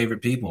my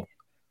favorite people.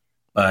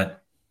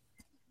 But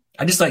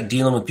I just like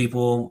dealing with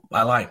people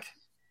I like.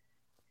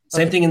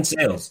 Same thing in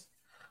sales.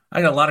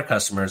 I got a lot of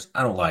customers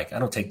I don't like. I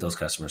don't take those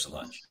customers to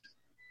lunch.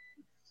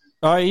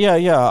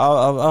 Yeah.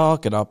 I'll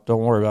hook it up.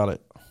 Don't worry about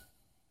it.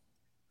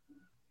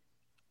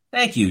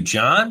 Thank you,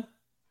 John.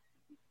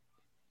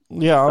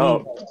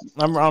 Yeah,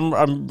 I'm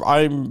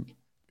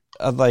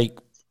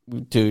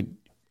dude,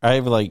 I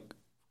have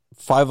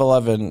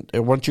 511.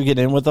 And once you get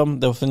in with them,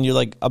 they'll send you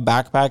a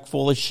backpack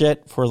full of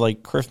shit for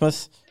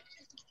Christmas.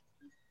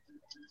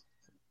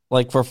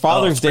 For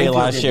Father's Day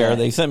last year,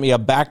 they sent me a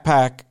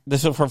backpack.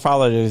 This is for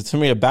Father's Day. They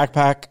sent me a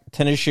backpack,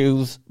 tennis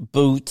shoes,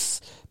 boots,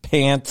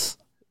 pants,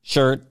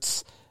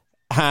 shirts,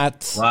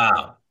 hats.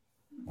 Wow.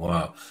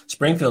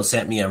 Springfield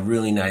sent me a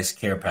really nice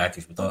care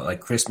package with all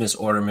Christmas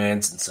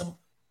ornaments and some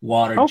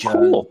water jug,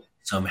 cool.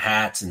 Some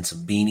hats and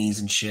some beanies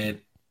and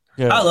shit.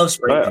 Yeah. I love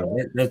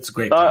Springfield. That's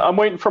great. I'm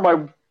waiting for my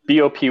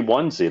BOP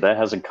onesie. That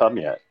hasn't come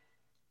yet.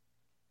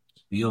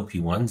 BOP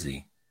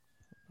onesie?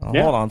 Hold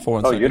on for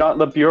 1 second. You're not in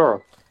the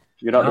bureau.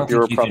 You're not in the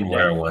bureau. You can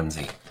wear a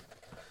onesie.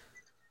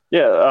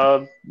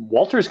 Yeah,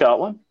 Walter's got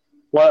one.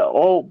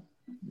 Well,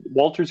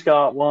 Walter's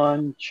got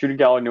one. Shooting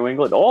Gallery New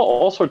England.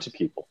 All sorts of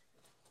people.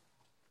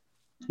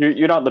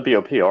 You're not in the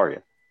BOP, are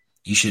you?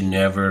 You should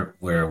never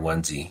wear a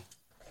onesie.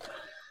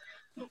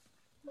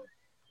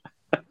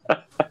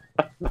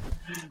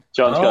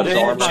 John's got his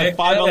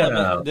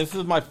arm. This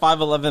is my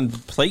 511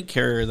 plate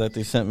carrier that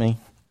they sent me.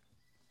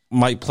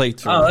 My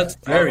plates are. Oh, that's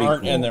very cool.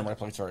 And then my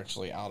plates are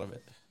actually out of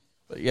it.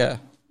 But yeah.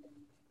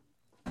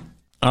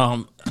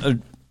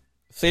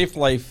 Safe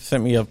Life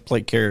sent me a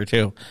plate carrier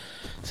too,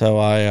 so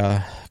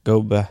I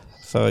go back.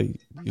 So I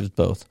use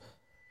both.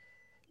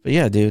 But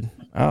yeah, dude,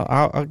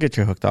 I'll get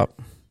you hooked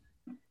up.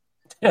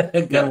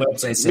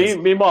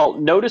 Meanwhile,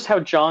 notice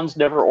how John's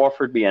never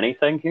offered me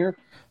anything here.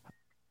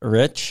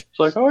 Rich, it's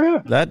like, oh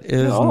yeah, that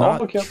is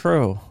not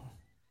true.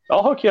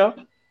 I'll hook you up.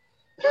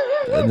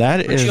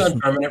 That is you on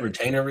permanent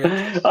retainer,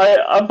 Rich?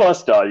 I'm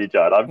busting on you,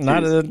 John.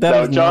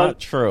 John, not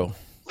true.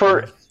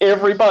 For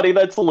everybody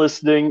that's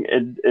listening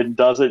and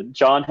doesn't,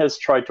 John has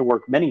tried to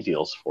work many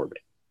deals for me.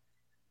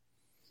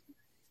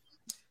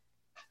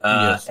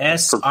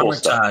 S.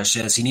 Armitage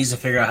says he needs to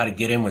figure out how to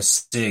get in with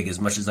SIG.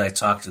 As much as I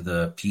talk to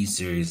the P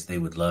series, they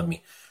would love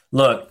me.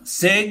 Look,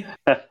 SIG,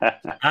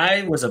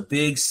 I was a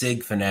big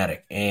SIG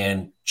fanatic,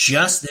 and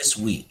just this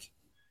week,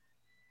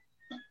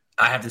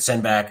 I have to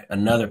send back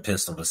another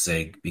pistol to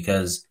SIG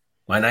because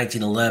my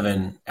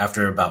 1911,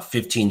 after about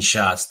 15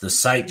 shots, the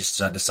sight just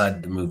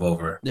decided to move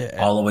over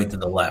all the way to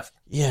the left.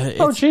 Yeah.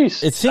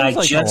 Jeez. It seems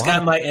I just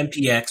got my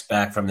MPX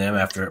back from them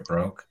after it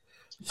broke.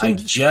 I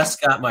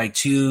just got my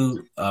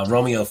 2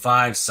 Romeo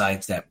 5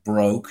 sights that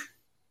broke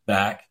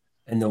back,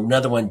 and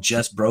another one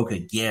just broke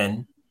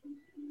again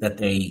that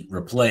they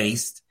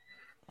replaced.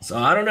 So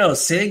I don't know,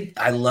 SIG,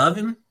 I love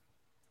him,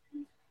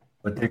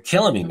 but they're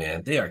killing me,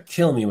 man. They are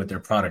killing me with their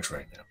products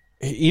right now.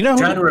 You know, I'm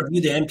trying to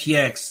review the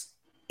MPX,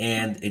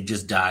 and it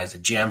just dies.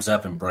 It jams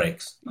up and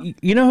breaks.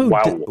 You know who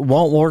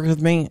won't work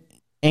with me?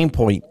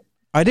 Aimpoint.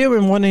 I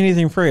didn't want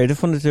anything free. I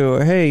just wanted to,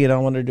 I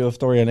want to do a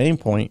story on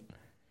Aimpoint.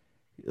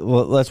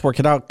 Let's work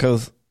it out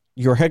because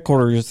your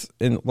headquarters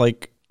and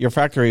like your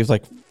factory is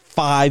like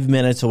 5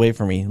 minutes away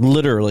from me.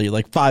 Literally,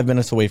 like 5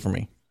 minutes away from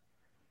me.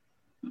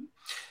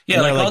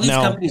 Yeah, like all these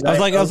companies. I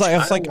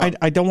was like,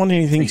 I don't want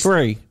anything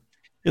free.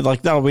 It's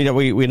like, no, we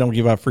don't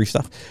give out free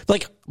stuff.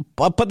 Like,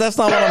 but that's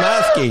not what I'm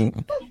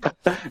asking.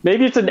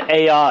 Maybe it's an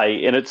AI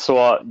and it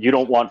saw you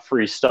don't want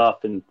free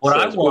stuff, and what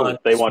I want,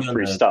 they want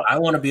free stuff. I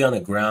want to be on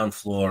the ground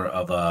floor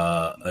of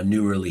a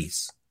new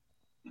release.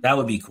 That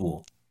would be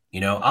cool.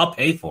 I'll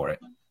pay for it,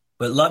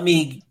 but let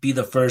me be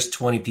the first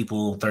 20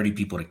 people, 30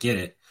 people to get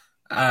it.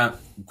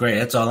 Great,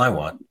 that's all I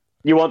want.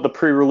 You want the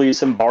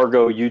pre-release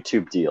embargo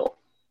YouTube deal?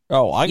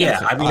 Oh, I've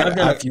done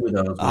a few of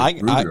those.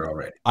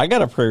 Already. I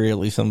got a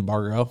pre-release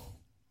embargo.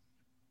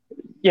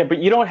 Yeah, but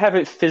you don't have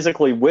it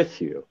physically with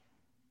you.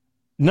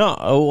 No,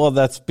 well,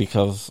 that's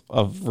because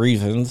of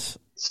reasons.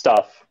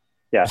 Stuff,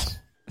 yes.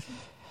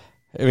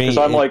 Because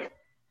I'm like,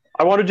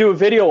 I want to do a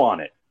video on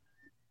it.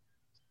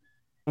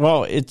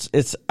 Well,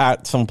 it's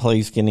at some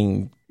place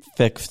getting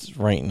fixed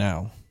right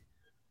now.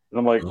 And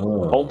I'm like,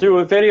 I'll do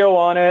a video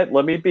on it.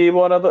 Let me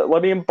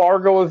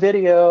embargo a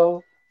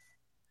video.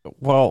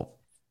 Well,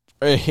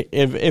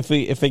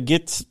 if it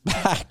gets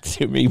back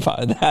to me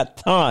by that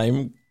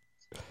time.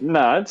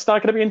 No, it's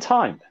not going to be in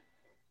time.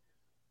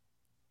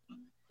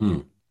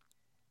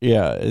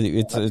 Yeah,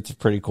 it's a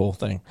pretty cool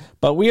thing.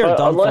 But we are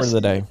done for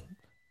the day.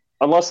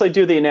 Unless they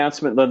do the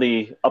announcement, then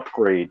the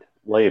upgrade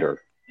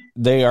later.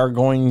 They are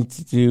going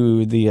to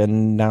do the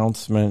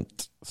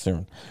announcement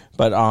soon.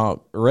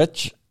 But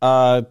Rich,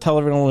 tell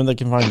everyone when they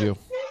can find you.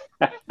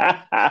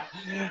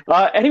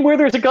 Anywhere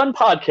there's a gun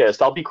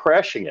podcast, I'll be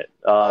crashing it.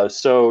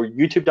 So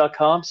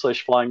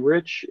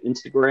youtube.com/flyingrich.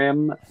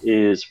 Instagram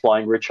is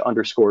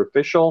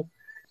flyingrich_official.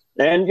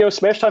 And,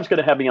 Smash Time's going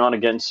to have me on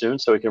again soon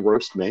so he can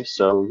roast me.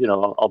 So,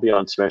 I'll be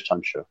on Smash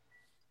Time show.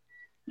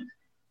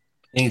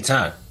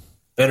 Anytime.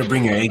 Better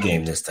bring your A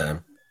game this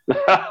time.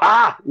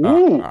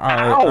 Ooh, all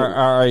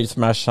right,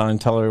 Smash Time,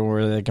 tell everyone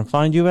where they can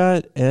find you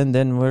at, and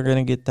then we're going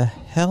to get the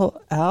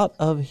hell out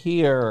of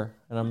here.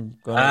 And I'm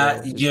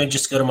going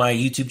just go to my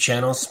YouTube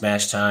channel,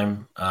 Smash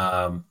Time.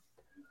 I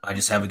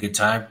just have a good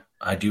time.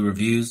 I do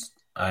reviews.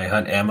 I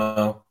hunt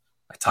ammo.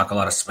 I talk a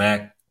lot of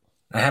smack.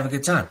 I have a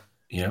good time.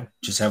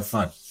 Just have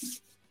fun.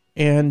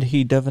 And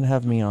he doesn't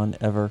have me on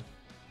ever.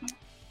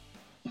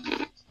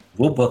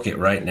 We'll book it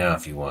right now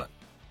if you want.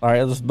 All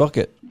right, let's book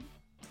it.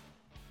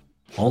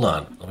 Hold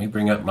on. Let me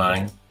bring up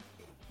mine.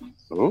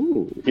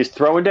 Ooh, he's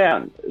throwing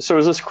down. So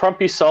is this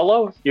Crumpy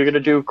solo? You're going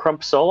to do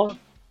Crump solo?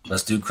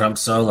 Let's do Crump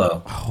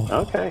solo.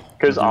 Okay,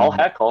 because I'll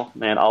heckle,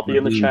 man. I'll be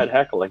in the chat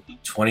heckling.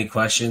 20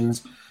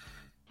 questions.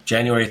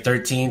 January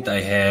 13th, I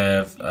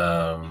have...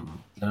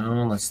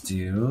 let's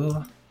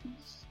do...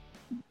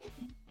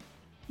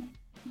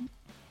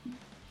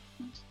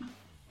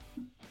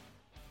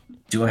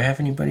 Do I have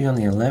anybody on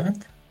the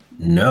 11th?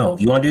 No.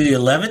 You want to do the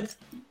 11th?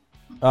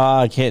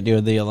 I can't do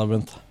the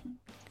 11th.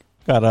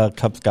 Got a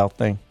Cub Scout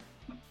thing.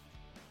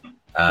 He's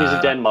a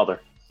den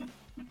mother.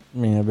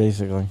 Yeah,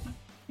 basically.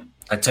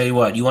 I tell you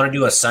what, you want to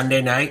do a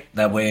Sunday night?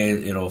 That way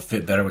it'll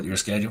fit better with your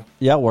schedule?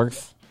 Yeah, it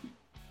works.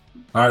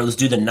 All right, let's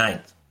do the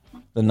 9th.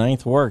 The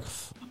 9th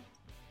works.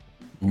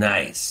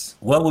 Nice.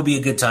 What would be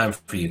a good time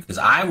for you? Because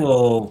I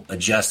will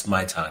adjust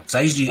my time. Because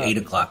I usually do 8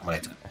 o'clock my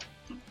time.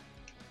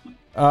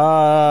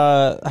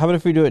 How about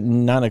if we do it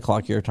 9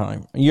 o'clock your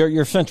time?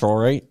 You're Central,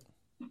 right?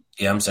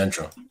 Yeah, I'm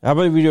Central. How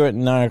about if we do it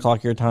 9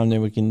 o'clock your time?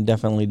 Then we can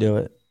definitely do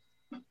it.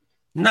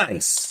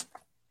 Nice.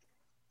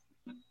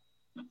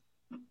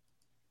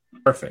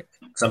 Perfect.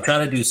 Because I'm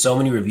trying to do so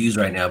many reviews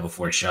right now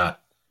before a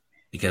shot.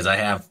 Because I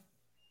have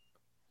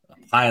a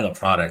pile of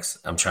products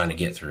I'm trying to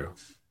get through.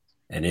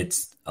 And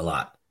it's a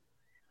lot.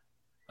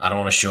 I don't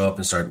want to show up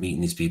and start meeting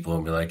these people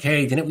and be like,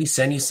 hey, didn't we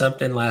send you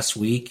something last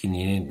week? And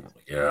you didn't.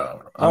 Yeah.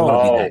 I don't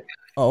want to be that guy.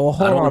 Oh,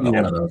 hold on. Be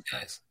one of those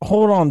guys.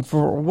 Hold on.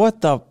 For what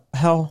the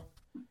hell?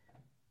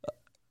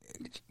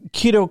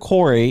 Keto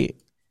Corey.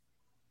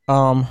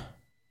 I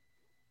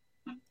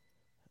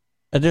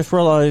just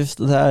realized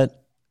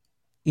that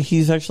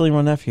he's actually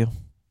my nephew.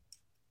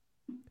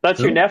 That's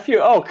your nephew?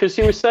 Oh, because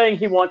he was saying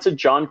he wants a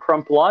John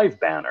Crump Live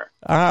banner.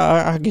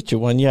 I'll get you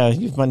one. Yeah,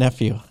 he's my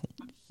nephew.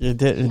 You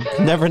did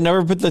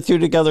never put the two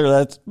together.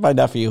 That's my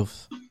nephew.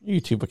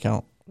 YouTube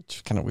account, which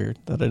is kind of weird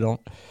that I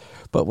don't,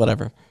 but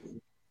whatever.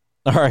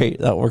 All right,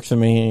 that works for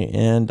me,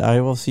 and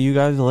I will see you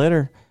guys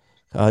later.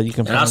 You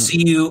can. And I'll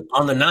see you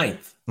on the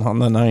 9th. On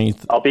the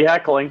 9th. I'll be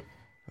heckling.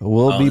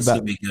 We'll be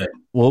back. Be good.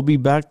 We'll be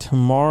back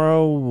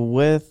tomorrow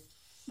with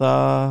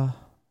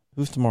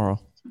who's tomorrow?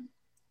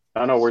 I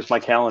don't know. Where's my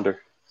calendar?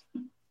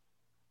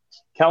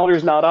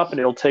 Calendar's not up, and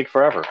it'll take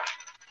forever.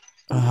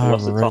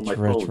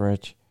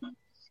 Rich.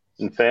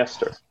 And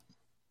faster.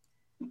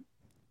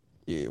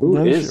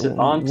 Who is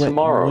on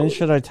tomorrow? When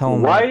should I tell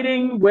him?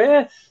 Riding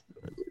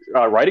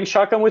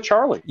shotgun with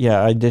Charlie.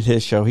 Yeah, I did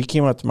his show. He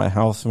came out to my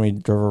house and we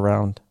drove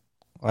around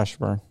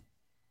Ashburn.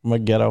 I'm a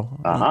ghetto.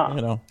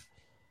 You know.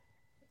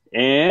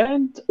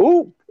 And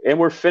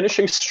we're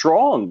finishing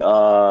strong.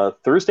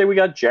 Thursday we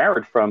got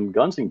Jared from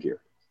Guns and Gear.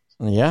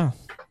 Yeah,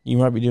 you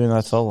might be doing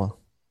that solo.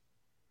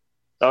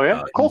 Oh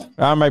yeah, cool.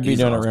 I might be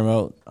doing it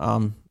remote.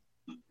 I'll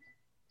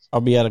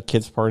be at a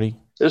kids party.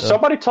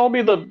 Somebody told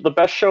me the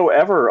best show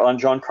ever on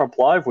John Crump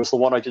Live was the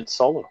one I did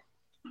solo.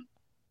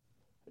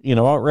 You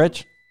know what,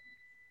 Rich?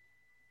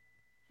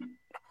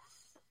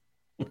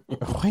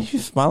 Why are you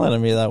smiling at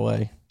me that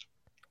way?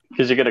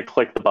 Because you're going to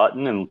click the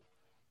button and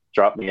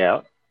drop me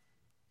out.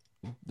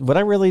 Would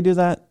I really do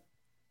that?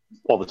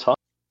 All the time.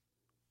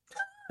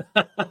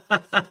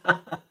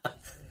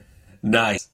 Nice.